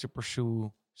want to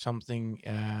pursue something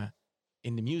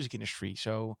in the music industry?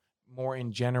 So more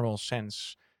in general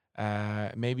sense,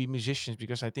 maybe musicians,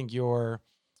 because I think your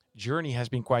journey has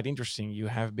been quite interesting. You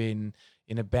have been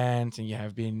in a band and you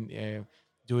have been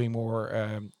doing more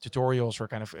tutorials or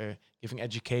kind of giving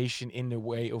education in the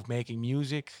way of making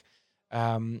music.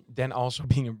 Then also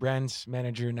being a brand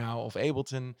manager now of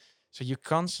Ableton. So you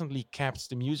constantly kept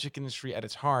the music industry at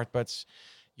its heart, but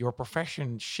your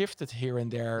profession shifted here and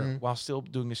there Mm. while still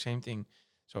doing the same thing.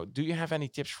 So do you have any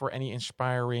tips for any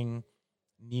inspiring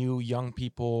new young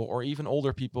people or even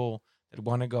older people that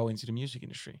want to go into the music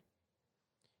industry?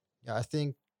 Yeah, I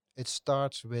think it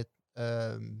starts with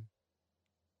the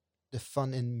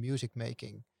fun in music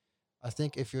making. I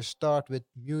think if you start with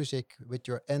music with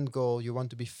your end goal, you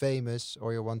want to be famous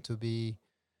or you want to be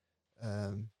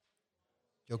um,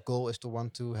 your goal is to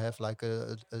want to have like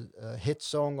a hit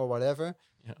song or whatever.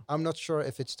 Yeah. I'm not sure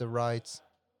if it's the right,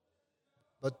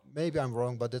 but maybe I'm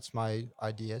wrong, but that's my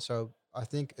idea. So I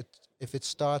think if it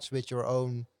starts with your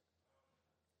own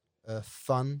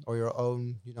fun or your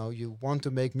own, you want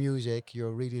to make music, you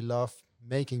really love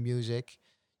making music,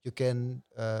 you can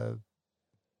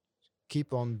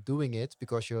keep on doing it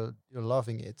because you're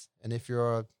loving it. And if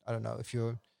you're, I don't know, if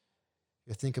you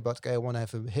think about, okay, I want to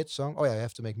have a hit song. Oh yeah, I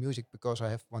have to make music because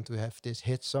want to have this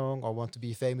hit song, or want to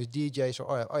be a famous DJ. So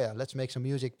oh yeah, let's make some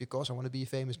music because I want to be a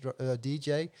famous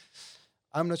DJ.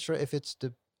 I'm not sure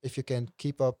if you can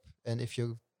keep up, and if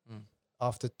you Mm.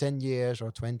 after 10 years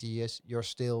or 20 years you're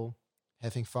still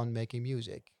having fun making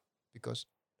music, because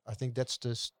I think that's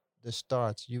the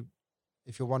start.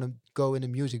 If you want to go in the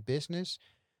music business,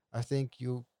 I think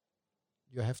you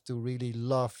have to really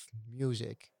love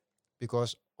music,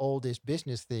 because all this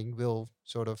business thing will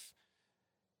sort of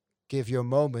give you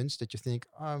moments that you think,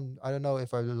 I don't know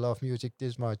if I love music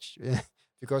this much,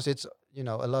 because it's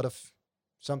a lot of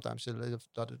sometimes a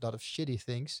lot of shitty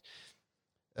things,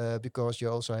 because you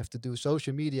also have to do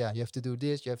social media, you have to do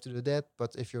this, you have to do that.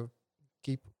 But if you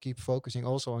keep focusing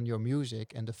also on your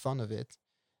music and the fun of it,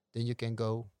 then you can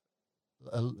go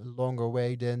a longer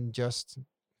way than just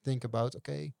think about,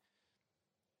 okay,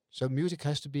 so music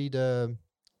has to be the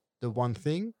one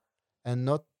thing, and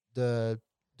not the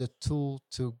the tool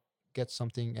to get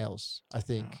something else. I Yeah.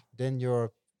 think then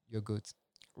you're good.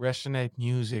 Resonate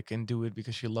music and do it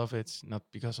because you love it, not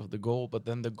because of the goal. But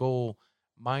then the goal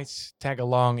might tag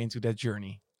along into that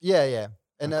journey. Yeah, yeah.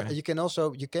 And Okay.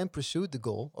 you can pursue the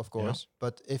goal, of Yeah. course,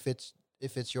 but if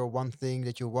it's your one thing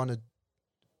that you want to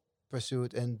pursue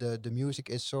it, and the music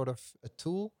is sort of a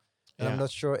tool, then I'm Yeah.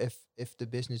 not sure if the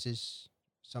business is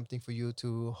something for you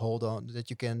to hold on, that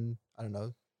you can, I don't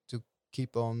know, to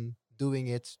keep on doing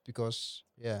it, because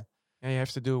Yeah. You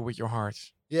have to do it with your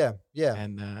heart. yeah,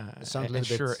 And it sounds a little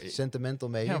bit sure. sentimental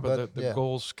Yeah, maybe, but but the yeah.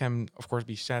 goals can, of course,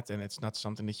 be set, and it's not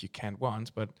something that you can't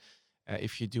want. But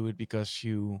if you do it because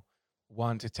you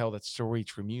want to tell that story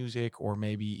through music, or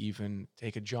maybe even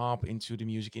take a job into the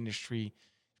music industry,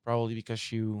 probably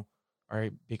because you are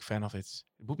a big fan of it.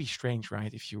 It would be strange,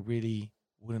 right, if you really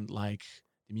wouldn't like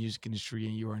the music industry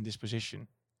and you are in this position.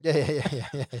 Yeah, yeah, yeah, yeah,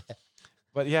 yeah, yeah.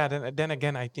 But yeah, then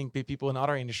again, I think people in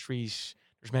other industries,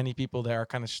 there's many people that are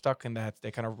kind of stuck in that.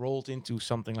 They kind of rolled into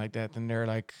something like that, and they're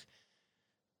like,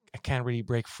 I can't really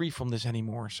break free from this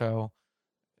anymore. So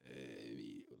uh,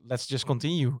 let's just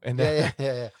continue. And Yeah, then, yeah,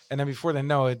 yeah, yeah. and then before they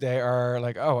know it, they are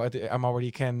like, oh, I'm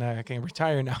already can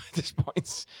retire now at this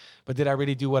point. But did I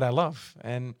really do what I love?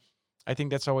 And I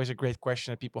think that's always a great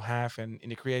question that people have. And in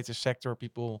the creative sector,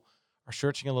 people are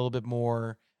searching a little bit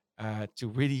more to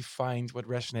really find what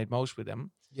resonates most with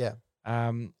them. Yeah.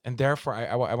 And therefore,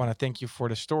 I want to thank you for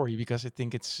the story, because I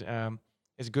think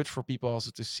it's good for people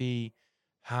also to see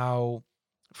how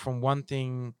from one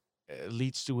thing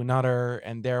leads to another,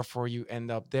 and therefore you end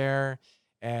up there,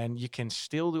 and you can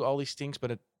still do all these things,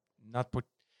 but it not put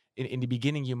in the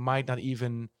beginning you might not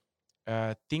even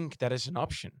think that is an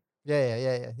option. Yeah, yeah,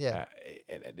 yeah, yeah, yeah.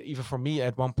 Uh, Even for me,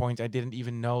 at one point, I didn't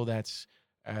even know that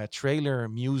trailer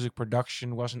music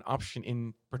production was an option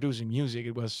in producing music.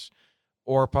 It was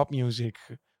or pop music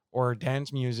or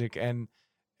dance music, and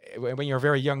when you're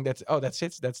very young, that's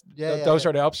it. Yeah, yeah, Those yeah.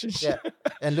 are the options. Yeah.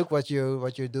 And look what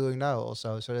you're doing now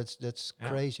also. So that's Yeah.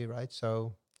 crazy, right?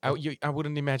 So I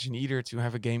wouldn't imagine either to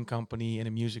have a game company and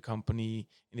a music company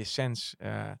in this sense.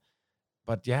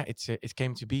 But yeah, it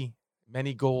came to be.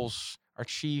 Many goals are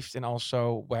achieved, and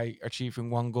also by achieving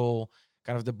one goal,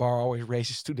 kind of the bar always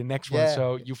raises to the next one. yeah,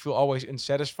 So you feel always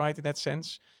unsatisfied in that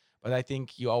sense. But I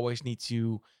think you always need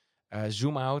to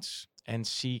zoom out and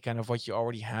see kind of what you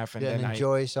already have, and yeah, and then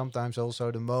enjoy sometimes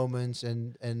also the moments,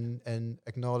 and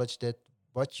acknowledge that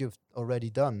what you've already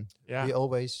done. yeah,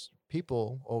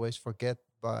 People always forget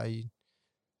by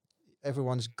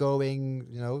everyone's going,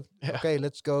 yeah, okay,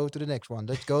 let's go to the next one.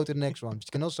 Let's go to the next one. But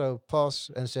you can also pause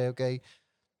and say, okay,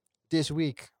 this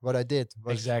week what I did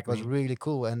was exactly, really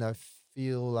cool, and I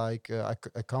feel like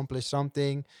accomplished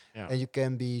something, yeah, and you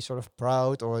can be sort of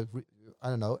proud, or I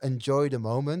don't know, enjoy the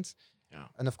moment. yeah.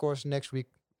 And of course, next week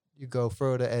you go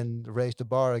further and raise the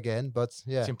bar again. But It's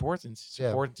yeah, important. It's yeah,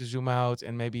 important to zoom out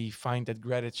and maybe find that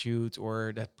gratitude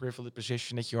or that privileged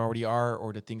position that you already are,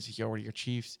 or the things that you already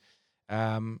achieved.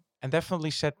 And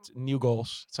definitely set new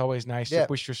goals. It's always nice to yeah,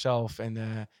 push yourself and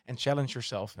challenge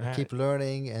yourself. and keep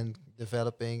learning and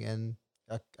developing. And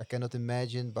I cannot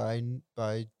imagine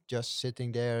by just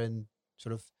sitting there and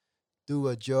sort of do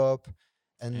a job,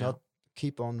 and Yeah, not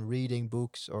keep on reading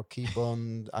books, or keep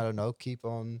on, I don't know, keep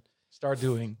on start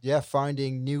doing. yeah,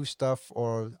 finding new stuff,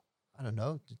 or I don't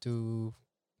know, to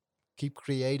keep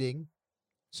creating. Yeah.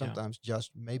 Sometimes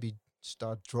just maybe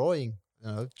start drawing,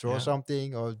 draw Yeah.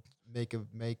 something, or make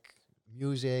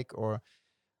music, or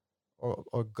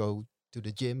go to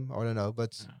the gym, I don't know,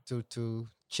 but Yeah. to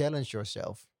challenge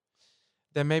yourself.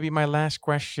 Then maybe my last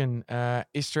question: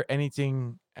 is there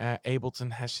anything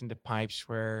Ableton has in the pipes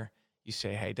where you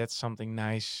say, "Hey, that's something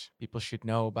nice. People should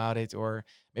know about it," or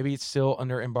maybe it's still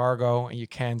under embargo and you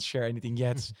can't share anything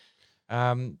yet?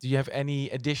 Do you have any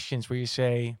additions where you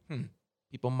say,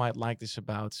 people might like this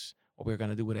about what we're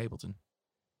gonna do with Ableton?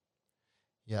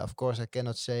 Yeah, of course I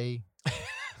cannot say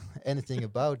anything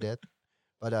about that,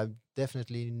 but I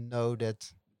definitely know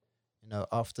that,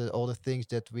 after all the things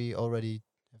that we already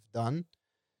have done,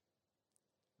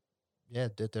 yeah,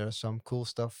 that there are some cool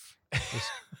stuff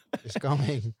is is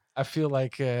coming. I feel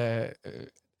like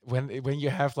when you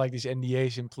have like these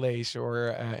NDAs in place or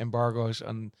embargoes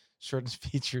on certain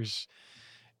features,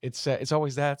 it's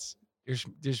always that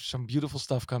there's some beautiful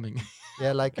stuff coming.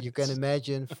 Yeah, like you can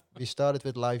imagine, we started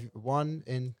with Live 1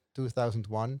 in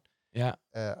 2001. Yeah,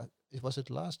 It was it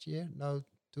last year? No,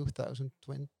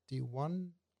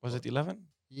 2021. was Or, it 11?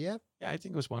 yeah, Yeah, I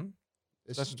think it was one.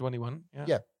 it's 2021. Yeah,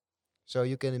 yeah. So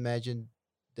you can imagine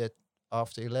that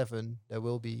after 11 there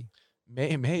will be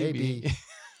maybe. maybe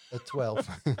a 12.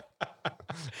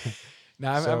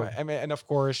 Now, So I mean, and of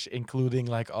course, including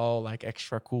like all like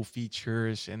extra cool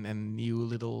features and new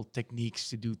little techniques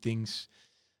to do things.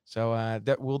 So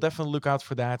that we'll definitely look out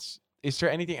for that. Is there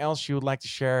anything else you would like to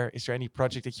share? Is there any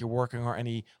project that you're working on,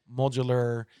 any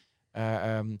modular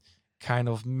kind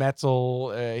of metal,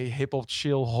 hip hop,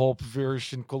 chill hop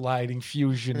version colliding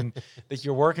fusion that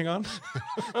you're working on?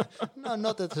 no,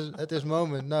 not at this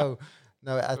moment. No,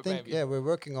 no. I But think, maybe. yeah, we're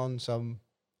working on some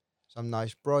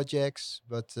nice projects,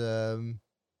 but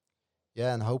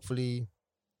yeah, and hopefully,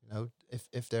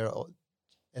 if they're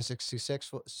as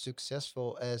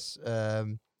successful as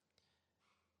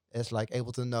like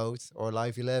Ableton Note or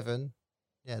Live 11,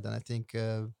 yeah, then I think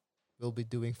we'll be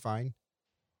doing fine.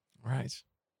 Right.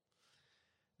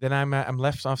 Then I'm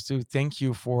left off to thank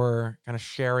you for kind of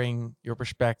sharing your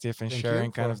perspective and Thank you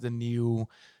sharing kind for. of the new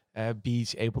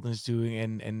beats Ableton's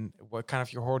doing and what kind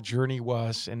of your whole journey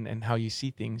was and how you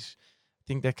see things. I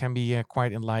think that can be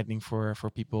quite enlightening for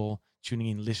people tuning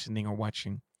in, listening, or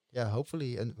watching. Yeah,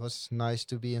 hopefully, and it was nice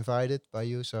to be invited by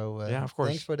you. So Yeah, of thanks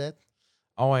course, for that.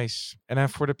 always. And then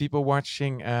for the people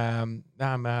watching,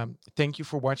 thank you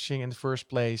for watching in the first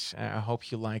place. I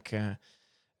hope you like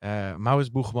Maurits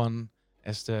Boegman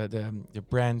as the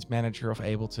brand manager of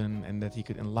Ableton, and that he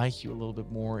could enlighten you a little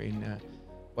bit more in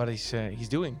what he's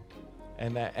doing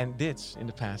and did in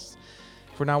the past.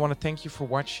 For now, I want to thank you for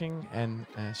watching and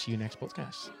see you next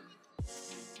podcast.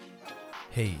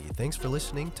 Hey, thanks for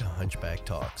listening to Hunchback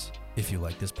Talks. If you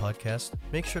like this podcast,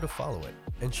 make sure to follow it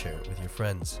and share it with your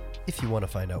friends. If you want to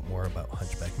find out more about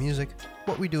Hunchback music,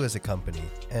 what we do as a company,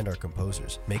 and our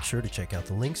composers, make sure to check out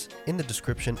the links in the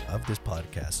description of this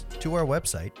podcast to our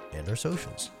website and our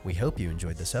socials. We hope you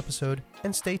enjoyed this episode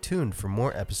and stay tuned for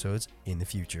more episodes in the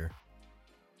future.